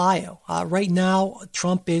lead in Ohio. Right now,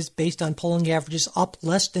 Trump is, based on polling averages, up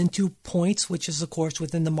less than 2 points, which is, of course,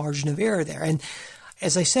 within the margin of error there. And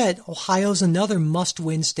as I said, Ohio's another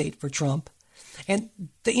must-win state for Trump. And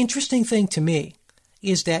the interesting thing to me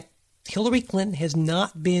is that Hillary Clinton has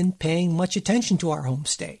not been paying much attention to our home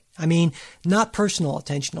state. I mean, not personal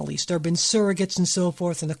attention, at least. There have been surrogates and so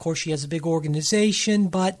forth, and of course she has a big organization,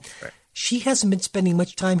 but right. She hasn't been spending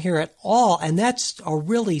much time here at all, and that's a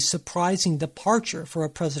really surprising departure for a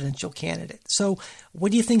presidential candidate. So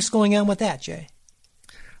what do you think's going on with that, Jay?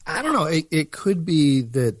 I don't know. It could be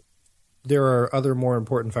that there are other more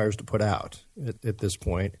important fires to put out at this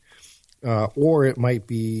point. Or it might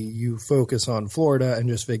be you focus on Florida and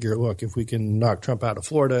just figure, look, if we can knock Trump out of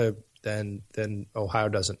Florida, then Ohio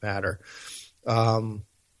doesn't matter.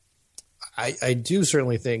 I do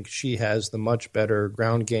certainly think she has the much better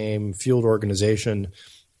ground game field organization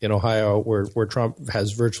in Ohio, where Trump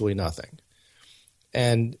has virtually nothing.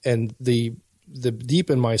 And the deep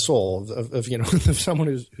in my soul of of someone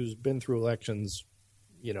who's been through elections,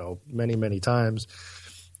 many, many times,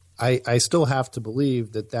 I still have to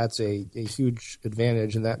believe that that's a huge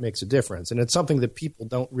advantage, and that makes a difference. And it's something that people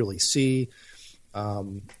don't really see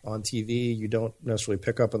on TV. You don't necessarily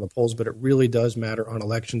pick up on the polls, but it really does matter on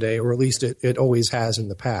Election Day, or at least it always has in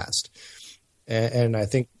the past. And I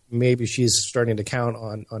think maybe she's starting to count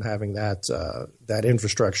on having that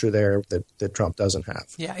infrastructure there that Trump doesn't have.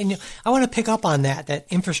 Yeah, and I want to pick up on that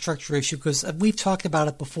infrastructure issue because we've talked about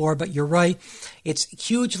it before, but you're right. It's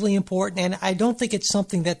hugely important, and I don't think it's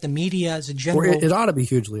something that the media as a general... Or it ought to be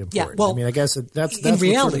hugely important. Yeah, well, I mean, I guess that's in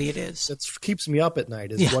reality it is. That keeps me up at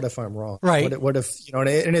night is what if I'm wrong? Right. What if, and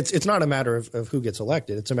it's not a matter of who gets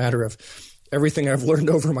elected. It's a matter of everything I've learned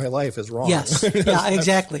over my life is wrong. Yes. Yeah,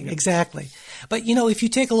 exactly. But, if you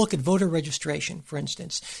take a look at voter registration, for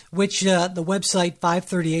instance, which the website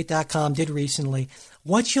 538.com did recently,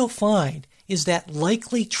 what you'll find is that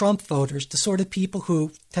likely Trump voters, the sort of people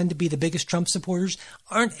who tend to be the biggest Trump supporters,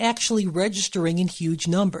 aren't actually registering in huge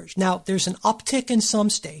numbers. Now, there's an uptick in some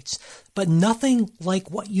states, but nothing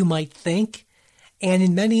like what you might think. And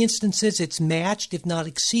in many instances, it's matched, if not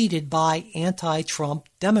exceeded, by anti-Trump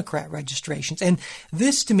Democrat registrations. And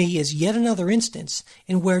this, to me, is yet another instance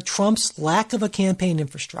in where Trump's lack of a campaign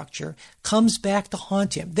infrastructure comes back to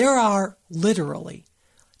haunt him. There are literally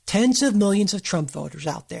tens of millions of Trump voters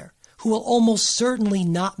out there who will almost certainly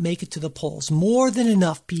not make it to the polls, more than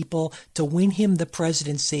enough people to win him the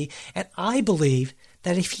presidency. And I believe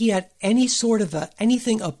that if he had any sort of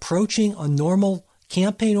anything approaching a normal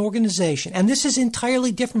campaign organization, and this is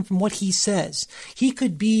entirely different from what he says. He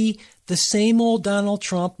could be the same old Donald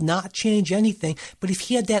Trump, not change anything, but if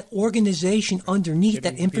he had that organization underneath,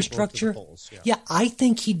 that infrastructure, I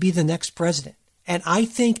think he'd be the next president. And I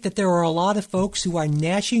think that there are a lot of folks who are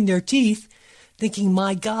gnashing their teeth thinking,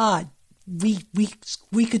 my God, we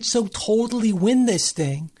could so totally win this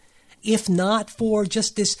thing if not for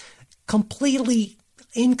just this completely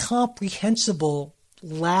incomprehensible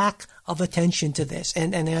lack of attention to this.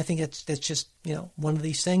 And I think that's just, one of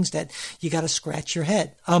these things that you got to scratch your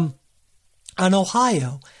head. On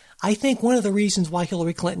Ohio, I think one of the reasons why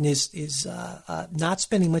Hillary Clinton is not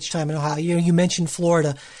spending much time in Ohio, you mentioned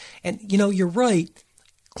Florida, and, you're right.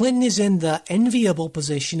 Clinton is in the enviable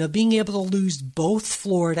position of being able to lose both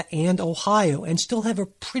Florida and Ohio and still have a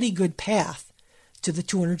pretty good path to the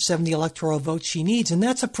 270 electoral votes she needs, and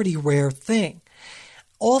that's a pretty rare thing.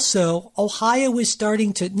 Also, Ohio is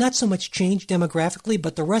starting to not so much change demographically,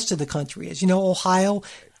 but the rest of the country is. Ohio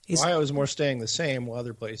is more staying the same while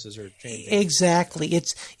other places are changing. Exactly.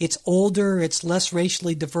 It's older, it's less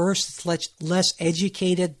racially diverse, it's less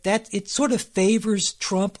educated. That it sort of favors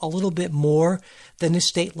Trump a little bit more than a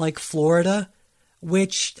state like Florida,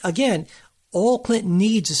 which, again, all Clinton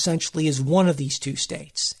needs essentially is one of these two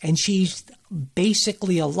states, and she's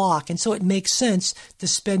basically a lock. And so it makes sense to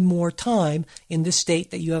spend more time in the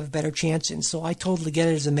state that you have a better chance in. So I totally get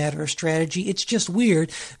it as a matter of strategy. It's just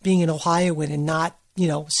weird being an Ohioan and not,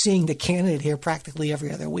 seeing the candidate here practically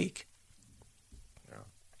every other week. Yeah.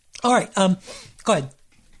 All right. Go ahead.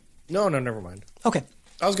 No, never mind. Okay.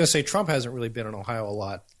 I was going to say Trump hasn't really been in Ohio a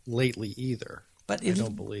lot lately either. But I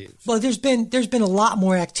don't believe. Well, there's been a lot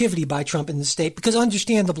more activity by Trump in the state because,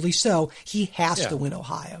 understandably so, he has to win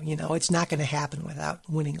Ohio. It's not going to happen without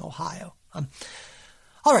winning Ohio.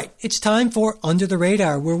 All right, it's time for Under the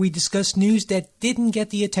Radar, where we discuss news that didn't get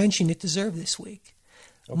the attention it deserved this week.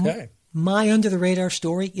 Okay. My Under the Radar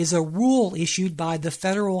story is a rule issued by the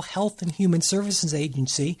Federal Health and Human Services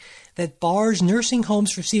Agency that bars nursing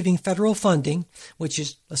homes receiving federal funding, which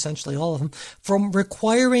is essentially all of them, from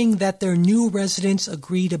requiring that their new residents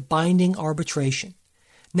agree to binding arbitration.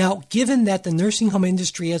 Now, given that the nursing home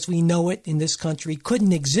industry as we know it in this country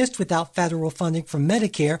couldn't exist without federal funding from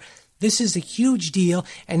Medicare, this is a huge deal,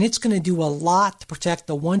 and it's going to do a lot to protect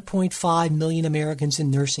the 1.5 million Americans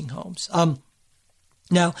in nursing homes.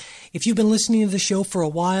 Now, if you've been listening to the show for a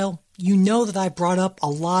while, you know that I brought up a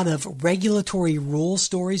lot of regulatory rule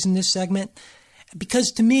stories in this segment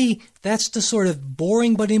because to me, that's the sort of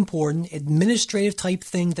boring but important administrative type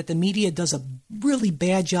thing that the media does a really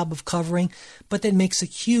bad job of covering, but that makes a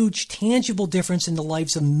huge, tangible difference in the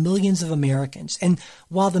lives of millions of Americans. And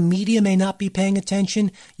while the media may not be paying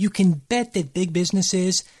attention, you can bet that big business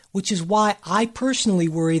is, which is why I personally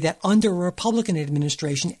worry that under a Republican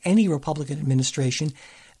administration, any Republican administration,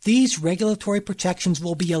 these regulatory protections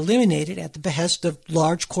will be eliminated at the behest of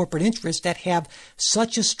large corporate interests that have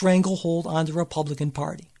such a stranglehold on the Republican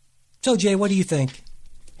Party. So, Jay, what do you think?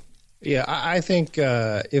 Yeah, I think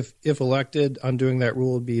if elected, undoing that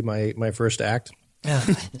rule would be my first act.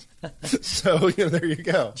 So there you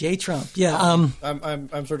go. Jay Trump. Yeah.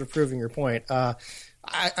 I'm sort of proving your point.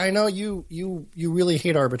 I know you really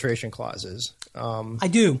hate arbitration clauses. I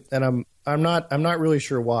do, and I'm not really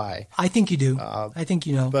sure why. I think you do. I think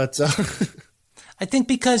you know. But I think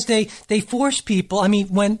because they force people. I mean,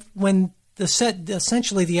 when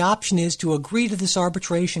essentially the option is to agree to this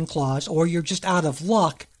arbitration clause, or you're just out of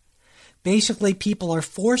luck. basically people are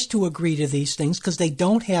forced to agree to these things because they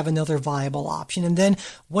don't have another viable option. And then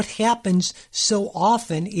what happens so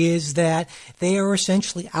often is that they are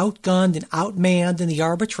essentially outgunned and outmanned in the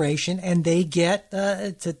arbitration, and they get,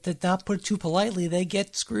 to not put it too politely, they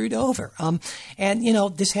get screwed over. And,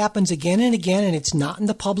 this happens again and again, and it's not in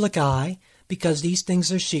the public eye, because these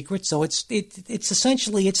things are secret. So it's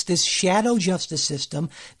essentially this shadow justice system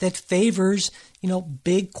that favors,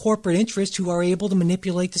 big corporate interests who are able to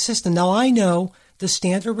manipulate the system. Now, I know the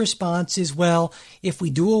standard response is, well, if we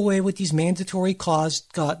do away with these mandatory clauses,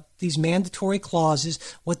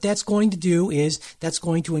 what that's going to do is that's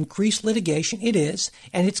going to increase litigation. It is,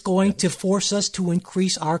 and it's going to force us to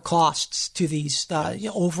increase our costs to these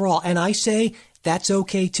overall. And I say that's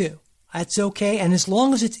okay too. That's okay. And as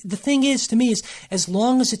long as the thing is, to me, is as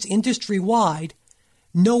long as it's industry wide,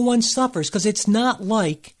 no one suffers, because it's not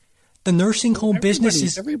like the nursing home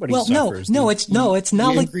business. Everybody suffers. It's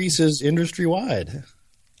not like increases industry wide.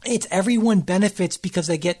 It's everyone benefits because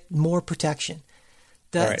they get more protection.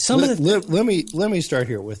 Let me start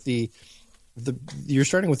here with you're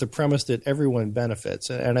starting with the premise that everyone benefits.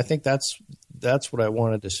 And I think that's what I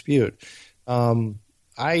want to dispute.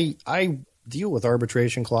 I deal with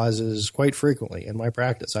arbitration clauses quite frequently in my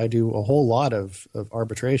practice. I do a whole lot of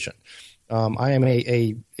arbitration. I am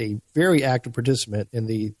a very active participant in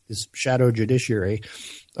this shadow judiciary,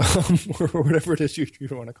 or whatever it is you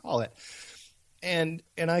want to call it. And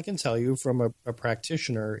I can tell you from a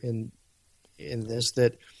practitioner in this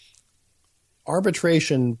that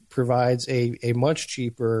arbitration provides a much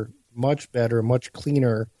cheaper, much better, much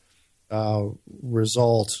cleaner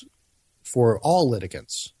result for all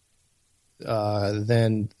litigants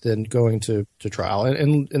than going to trial.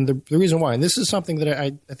 And the reason why, and this is something that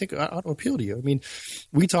I think ought to appeal to you. I mean,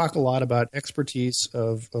 we talk a lot about expertise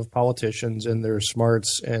of politicians and their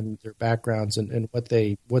smarts and their backgrounds and what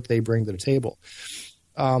they bring to the table.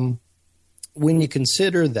 When you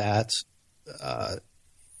consider that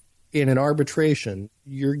in an arbitration,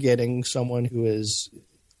 you're getting someone who is,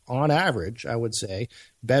 on average, I would say,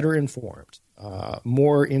 better informed,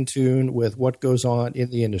 more in tune with what goes on in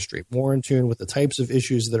the industry, more in tune with the types of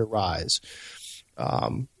issues that arise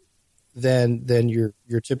than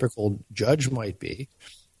your typical judge might be.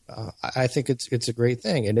 I think it's a great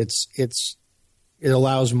thing, and it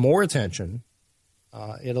allows more attention.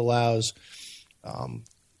 It allows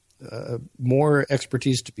more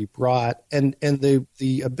expertise to be brought, and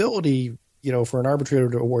the ability, for an arbitrator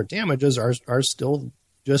to award damages are still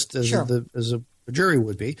just as sure. as a jury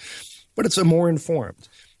would be, but it's a more informed.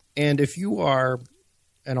 And if you are,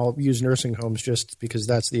 and I'll use nursing homes just because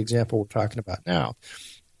that's the example we're talking about now,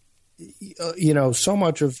 so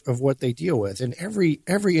much of what they deal with, and every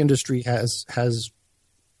industry has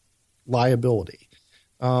liability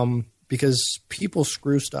because people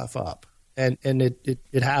screw stuff up, and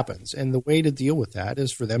it happens. And the way to deal with that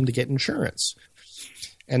is for them to get insurance.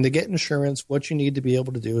 And to get insurance, what you need to be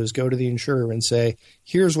able to do is go to the insurer and say,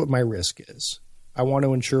 here's what my risk is. I want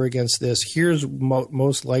to insure against this. Here's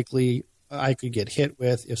most likely I could get hit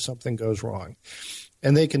with if something goes wrong.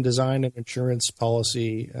 And they can design an insurance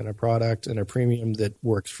policy and a product and a premium that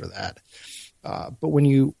works for that. But when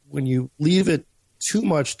you leave it too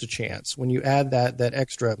much to chance, when you add that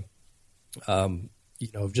extra,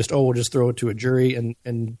 we'll just throw it to a jury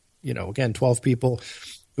and again, 12 people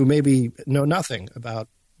who maybe know nothing about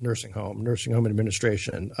nursing home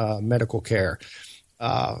administration, medical care.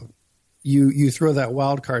 You throw that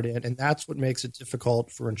wild card in, and that's what makes it difficult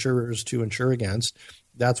for insurers to insure against.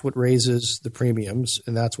 That's what raises the premiums,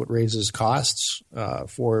 and that's what raises costs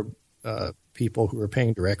for people who are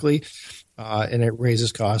paying directly, and it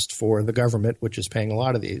raises costs for the government, which is paying a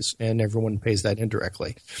lot of these, and everyone pays that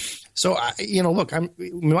indirectly. So,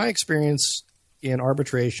 my experience in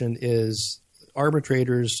arbitration is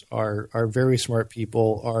arbitrators are very smart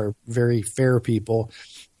people, are very fair people.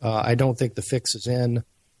 I don't think the fix is in.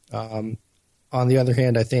 On the other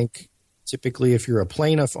hand, I think typically if you're a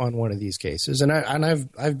plaintiff on one of these cases, and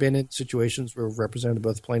I've been in situations where I've represented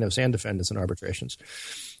both plaintiffs and defendants in arbitrations,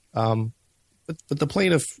 but the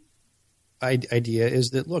plaintiff idea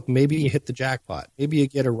is that, look, maybe you hit the jackpot. Maybe you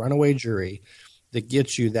get a runaway jury that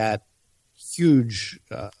gets you that huge,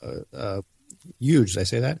 did I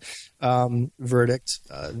say that, verdict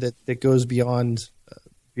that goes beyond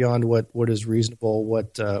what is reasonable,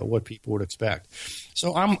 what people would expect.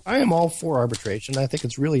 So I am all for arbitration. I think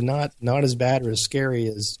it's really not as bad or as scary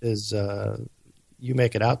as you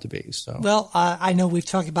make it out to be. So, well, I know we've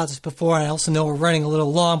talked about this before. I also know we're running a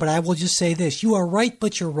little long, but I will just say this. You are right,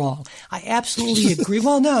 but you're wrong. I absolutely agree.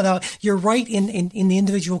 Well, no, you're right in the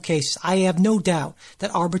individual cases. I have no doubt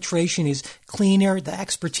that arbitration is cleaner. The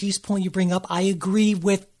expertise point you bring up, I agree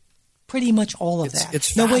with pretty much all of that.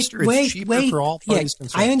 It's faster, it's cheaper for all parties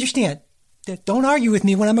concerned. I understand. Don't argue with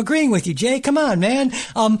me when I'm agreeing with you, Jay. Come on, man.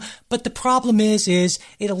 But the problem is it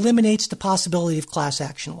eliminates the possibility of class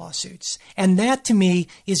action lawsuits, and that to me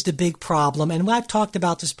is the big problem. And I've talked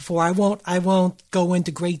about this before. I won't go into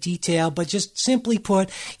great detail, but just simply put,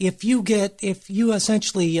 if you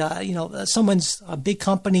essentially, someone's a big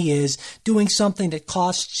company is doing something that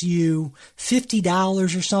costs you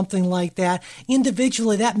 $50 or something like that,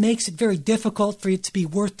 individually, that makes it very difficult for it to be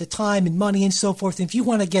worth the time and money and so forth. And if you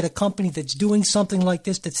want to get a company that's doing something like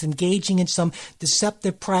this, that's engaging in some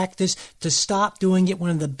deceptive practice, to stop doing it, one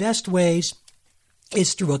of the best ways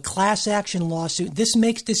is through a class action lawsuit. This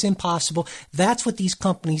makes this impossible. That's what these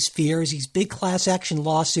companies fear, is these big class action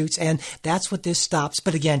lawsuits, and that's what this stops.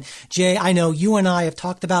 But again, Jay, I know you and I have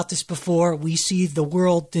talked about this before. We see the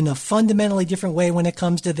world in a fundamentally different way when it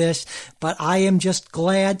comes to this, but I am just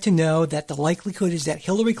glad to know that the likelihood is that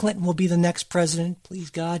Hillary Clinton will be the next president, please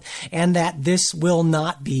God, and that this will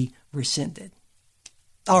not be rescinded.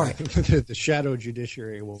 All right. The shadow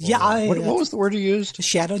judiciary will. Yeah. What was the word you used? The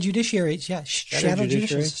shadow judiciary. Yeah. Shadow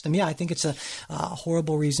judicial system. Yeah. I think it's a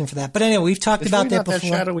horrible reason for that. But anyway, we've talked about that before. It's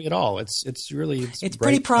not that shadowy at all. It's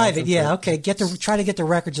pretty private. Yeah. Okay. Try to get the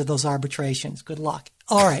records of those arbitrations. Good luck.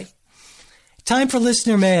 All right. Time for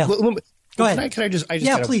listener mail. Go ahead. Can I just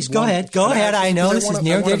please go ahead. Go ahead. I know this is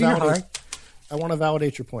near and dear to your heart. I want to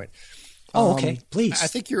validate your point. Oh, okay. Please. I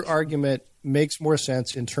think your argument makes more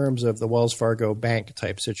sense in terms of the Wells Fargo bank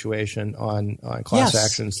type situation on class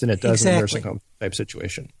actions than it does in the nursing home type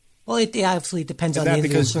situation. Well, it obviously depends on the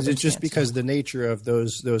individual circumstance. Just because the nature of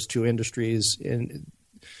those two industries,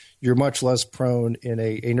 you're much less prone in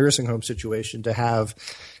a nursing home situation to have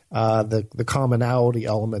the commonality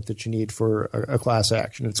element that you need for a class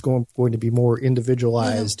action. It's going to be more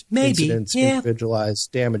individualized incidents,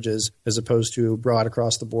 individualized damages, as opposed to broad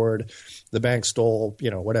across the board. The bank stole,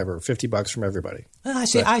 $50 from everybody. I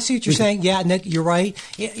see what you're saying. Yeah, Nick, you're right.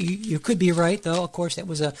 You could be right, though. Of course, that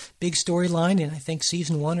was a big storyline in, I think,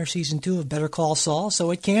 season 1 or season 2 of Better Call Saul.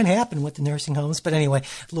 So it can happen with the nursing homes. But anyway,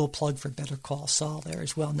 a little plug for Better Call Saul there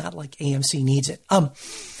as well. Not like AMC needs it.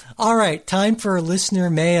 All right, time for listener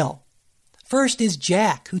mail. First is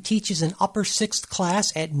Jack, who teaches an upper 6th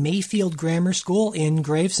class at Mayfield Grammar School in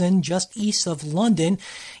Gravesend, just east of London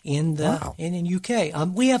in UK.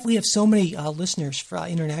 We have so many listeners,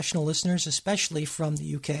 international listeners, especially from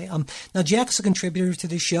the UK. Now, Jack's a contributor to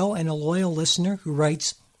the show and a loyal listener who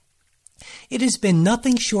writes, "It has been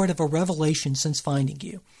nothing short of a revelation since finding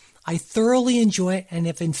you. I thoroughly enjoy it and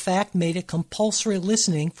have in fact made it compulsory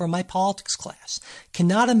listening for my politics class.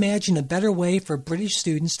 Cannot imagine a better way for British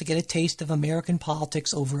students to get a taste of American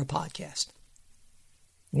politics over a podcast."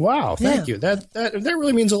 Wow, thank you. That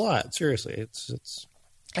really means a lot. Seriously, it's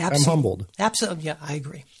I'm humbled. Absolutely, yeah, I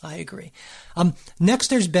agree. Next,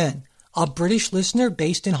 there's Ben, a British listener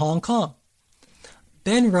based in Hong Kong.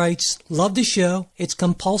 Ben writes, "Love the show. It's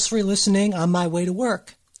compulsory listening on my way to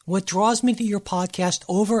work. What draws me to your podcast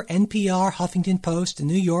over NPR, Huffington Post, The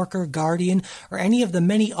New Yorker, Guardian, or any of the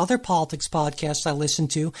many other politics podcasts I listen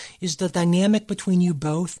to is the dynamic between you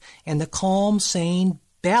both and the calm, sane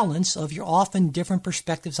balance of your often different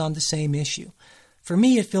perspectives on the same issue. For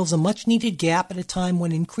me, it fills a much-needed gap at a time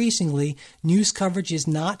when increasingly news coverage is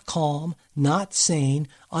not calm, not sane,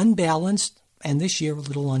 unbalanced, and this year a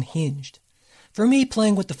little unhinged. For me,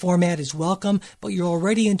 playing with the format is welcome, but you're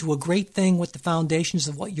already into a great thing with the foundations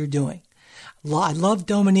of what you're doing. I love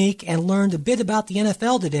Dominique and learned a bit about the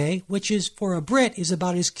NFL today, which is, for a Brit, is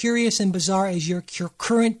about as curious and bizarre as your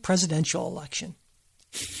current presidential election."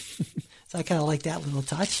 So I kind of like that little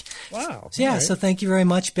touch. Wow. So, yeah, so thank you very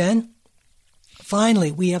much, Ben.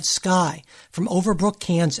 Finally, we have Sky from Overbrook,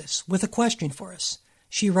 Kansas, with a question for us.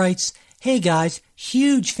 She writes, "Hey guys,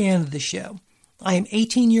 huge fan of the show. I am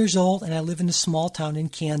 18 years old and I live in a small town in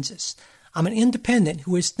Kansas. I'm an independent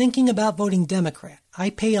who is thinking about voting Democrat. I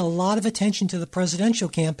pay a lot of attention to the presidential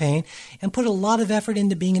campaign and put a lot of effort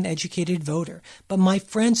into being an educated voter. But my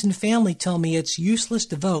friends and family tell me it's useless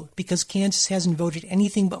to vote because Kansas hasn't voted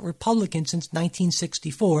anything but Republican since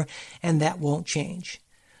 1964, and that won't change.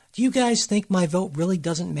 Do you guys think my vote really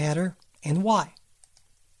doesn't matter, and why?"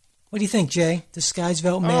 What do you think, Jay? Does Sky's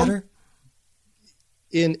vote matter?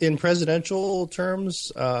 In presidential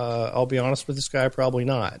terms, I'll be honest with this guy, probably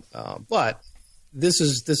not. But this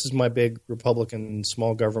is my big Republican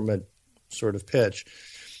small government sort of pitch.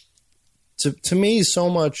 to me, so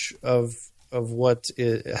much of what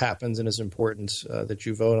happens and is important that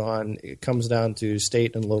you vote on, it comes down to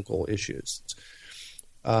state and local issues.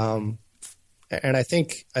 And I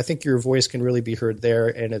think your voice can really be heard there,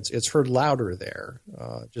 and it's heard louder there,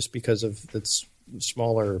 just because of its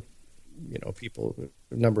smaller,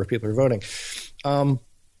 number of people who are voting.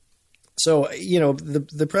 So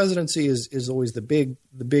the presidency is always the big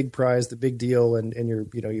prize, the big deal, and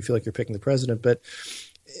you feel like you're picking the president. But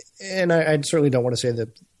I certainly don't want to say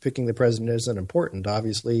that picking the president isn't important.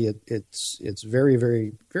 Obviously, it's very,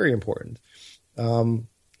 very, very important.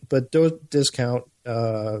 But don't discount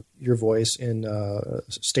your voice in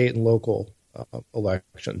state and local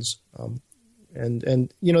elections.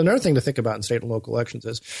 And another thing to think about in state and local elections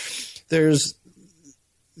is there's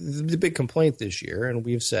the big complaint this year, and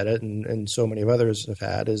we've said it, and so many of others have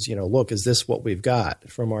had, is, look, is this what we've got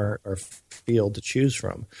from our field to choose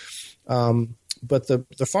from? But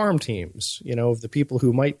the farm teams, the people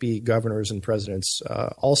who might be governors and presidents,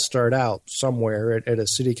 all start out somewhere at a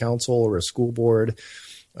city council or a school board,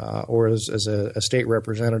 or as a state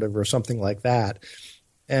representative or something like that.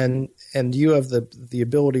 And you have the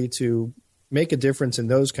ability to make a difference in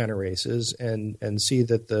those kind of races and see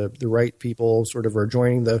that the right people sort of are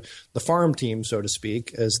joining the farm team, so to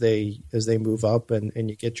speak, as they move up, and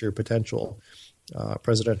you get your potential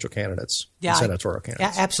presidential candidates, and senatorial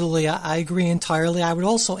candidates. Absolutely. I agree entirely. I would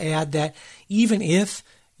also add that even if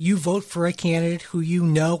you vote for a candidate who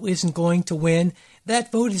isn't going to win,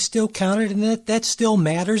 that vote is still counted, and that still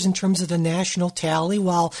matters in terms of the national tally.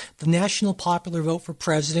 While the national popular vote for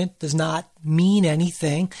president does not mean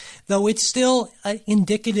anything, though it's still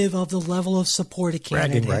indicative of the level of support a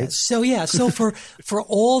candidate has. So for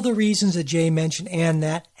all the reasons that Jay mentioned, and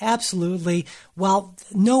that absolutely, while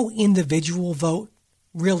no individual vote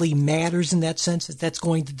really matters in that sense, that's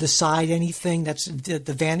going to decide anything. That's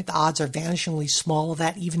the odds are vanishingly small of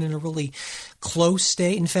that, even in a really close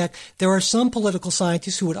state. In fact, there are some political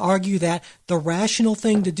scientists who would argue that the rational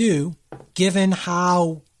thing to do, given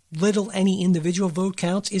how little any individual vote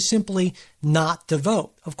counts, is simply not to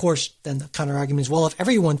vote. Of course, then the counter-argument is, well, if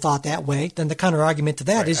everyone thought that way, then the counter-argument to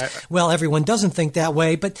that is, well, everyone doesn't think that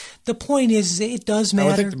way. But the point is, it does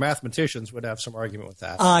matter. I think the mathematicians would have some argument with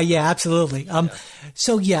that. Yeah, absolutely.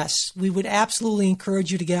 So, yes, we would absolutely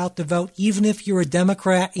encourage you to get out to vote, even if you're a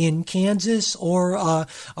Democrat in Kansas or a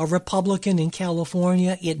Republican in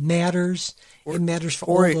California. It matters. It matters for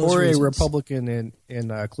all those reasons. Or a Republican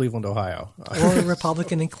in Cleveland, Ohio. Or a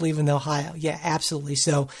Republican in Cleveland, Ohio. Yeah, absolutely.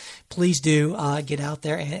 So please do get out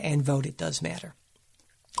there and vote. It does matter.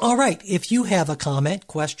 All right. If you have a comment,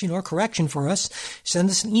 question, or correction for us, send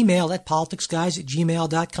us an email at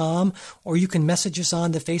politicsguys@gmail.com, or you can message us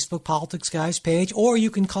on the Facebook Politics Guys page, or you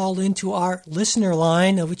can call into our listener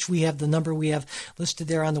line, of which we have the number we have listed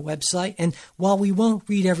there on the website. And while we won't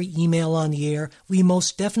read every email on the air, we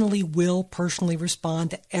most definitely will personally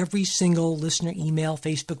respond to every single listener email,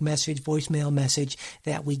 Facebook message, voicemail message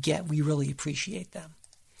that we get. We really appreciate them.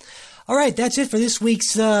 All right, that's it for this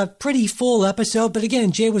week's pretty full episode. But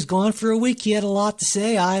again, Jay was gone for a week. He had a lot to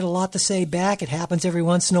say. I had a lot to say back. It happens every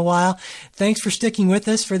once in a while. Thanks for sticking with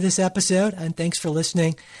us for this episode, and thanks for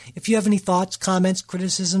listening. If you have any thoughts, comments,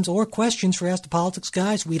 criticisms, or questions for Ask the Politics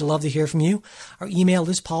Guys, we'd love to hear from you. Our email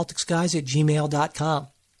is politicsguys@gmail.com.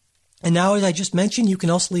 And now, as I just mentioned, you can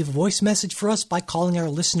also leave a voice message for us by calling our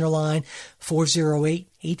listener line,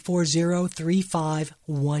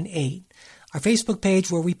 408-840-3518. Our Facebook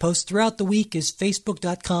page, where we post throughout the week, is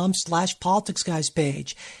facebook.com/politicsguys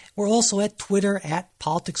page. We're also at Twitter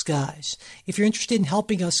 @politicsguys. If you're interested in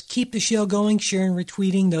helping us keep the show going, sharing,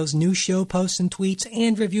 retweeting those new show posts and tweets,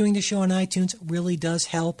 and reviewing the show on iTunes really does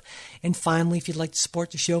help. And finally, if you'd like to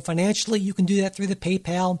support the show financially, you can do that through the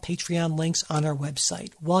PayPal and Patreon links on our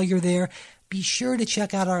website. While you're there, be sure to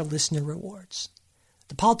check out our listener rewards.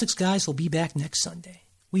 The Politics Guys will be back next Sunday.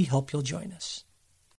 We hope you'll join us.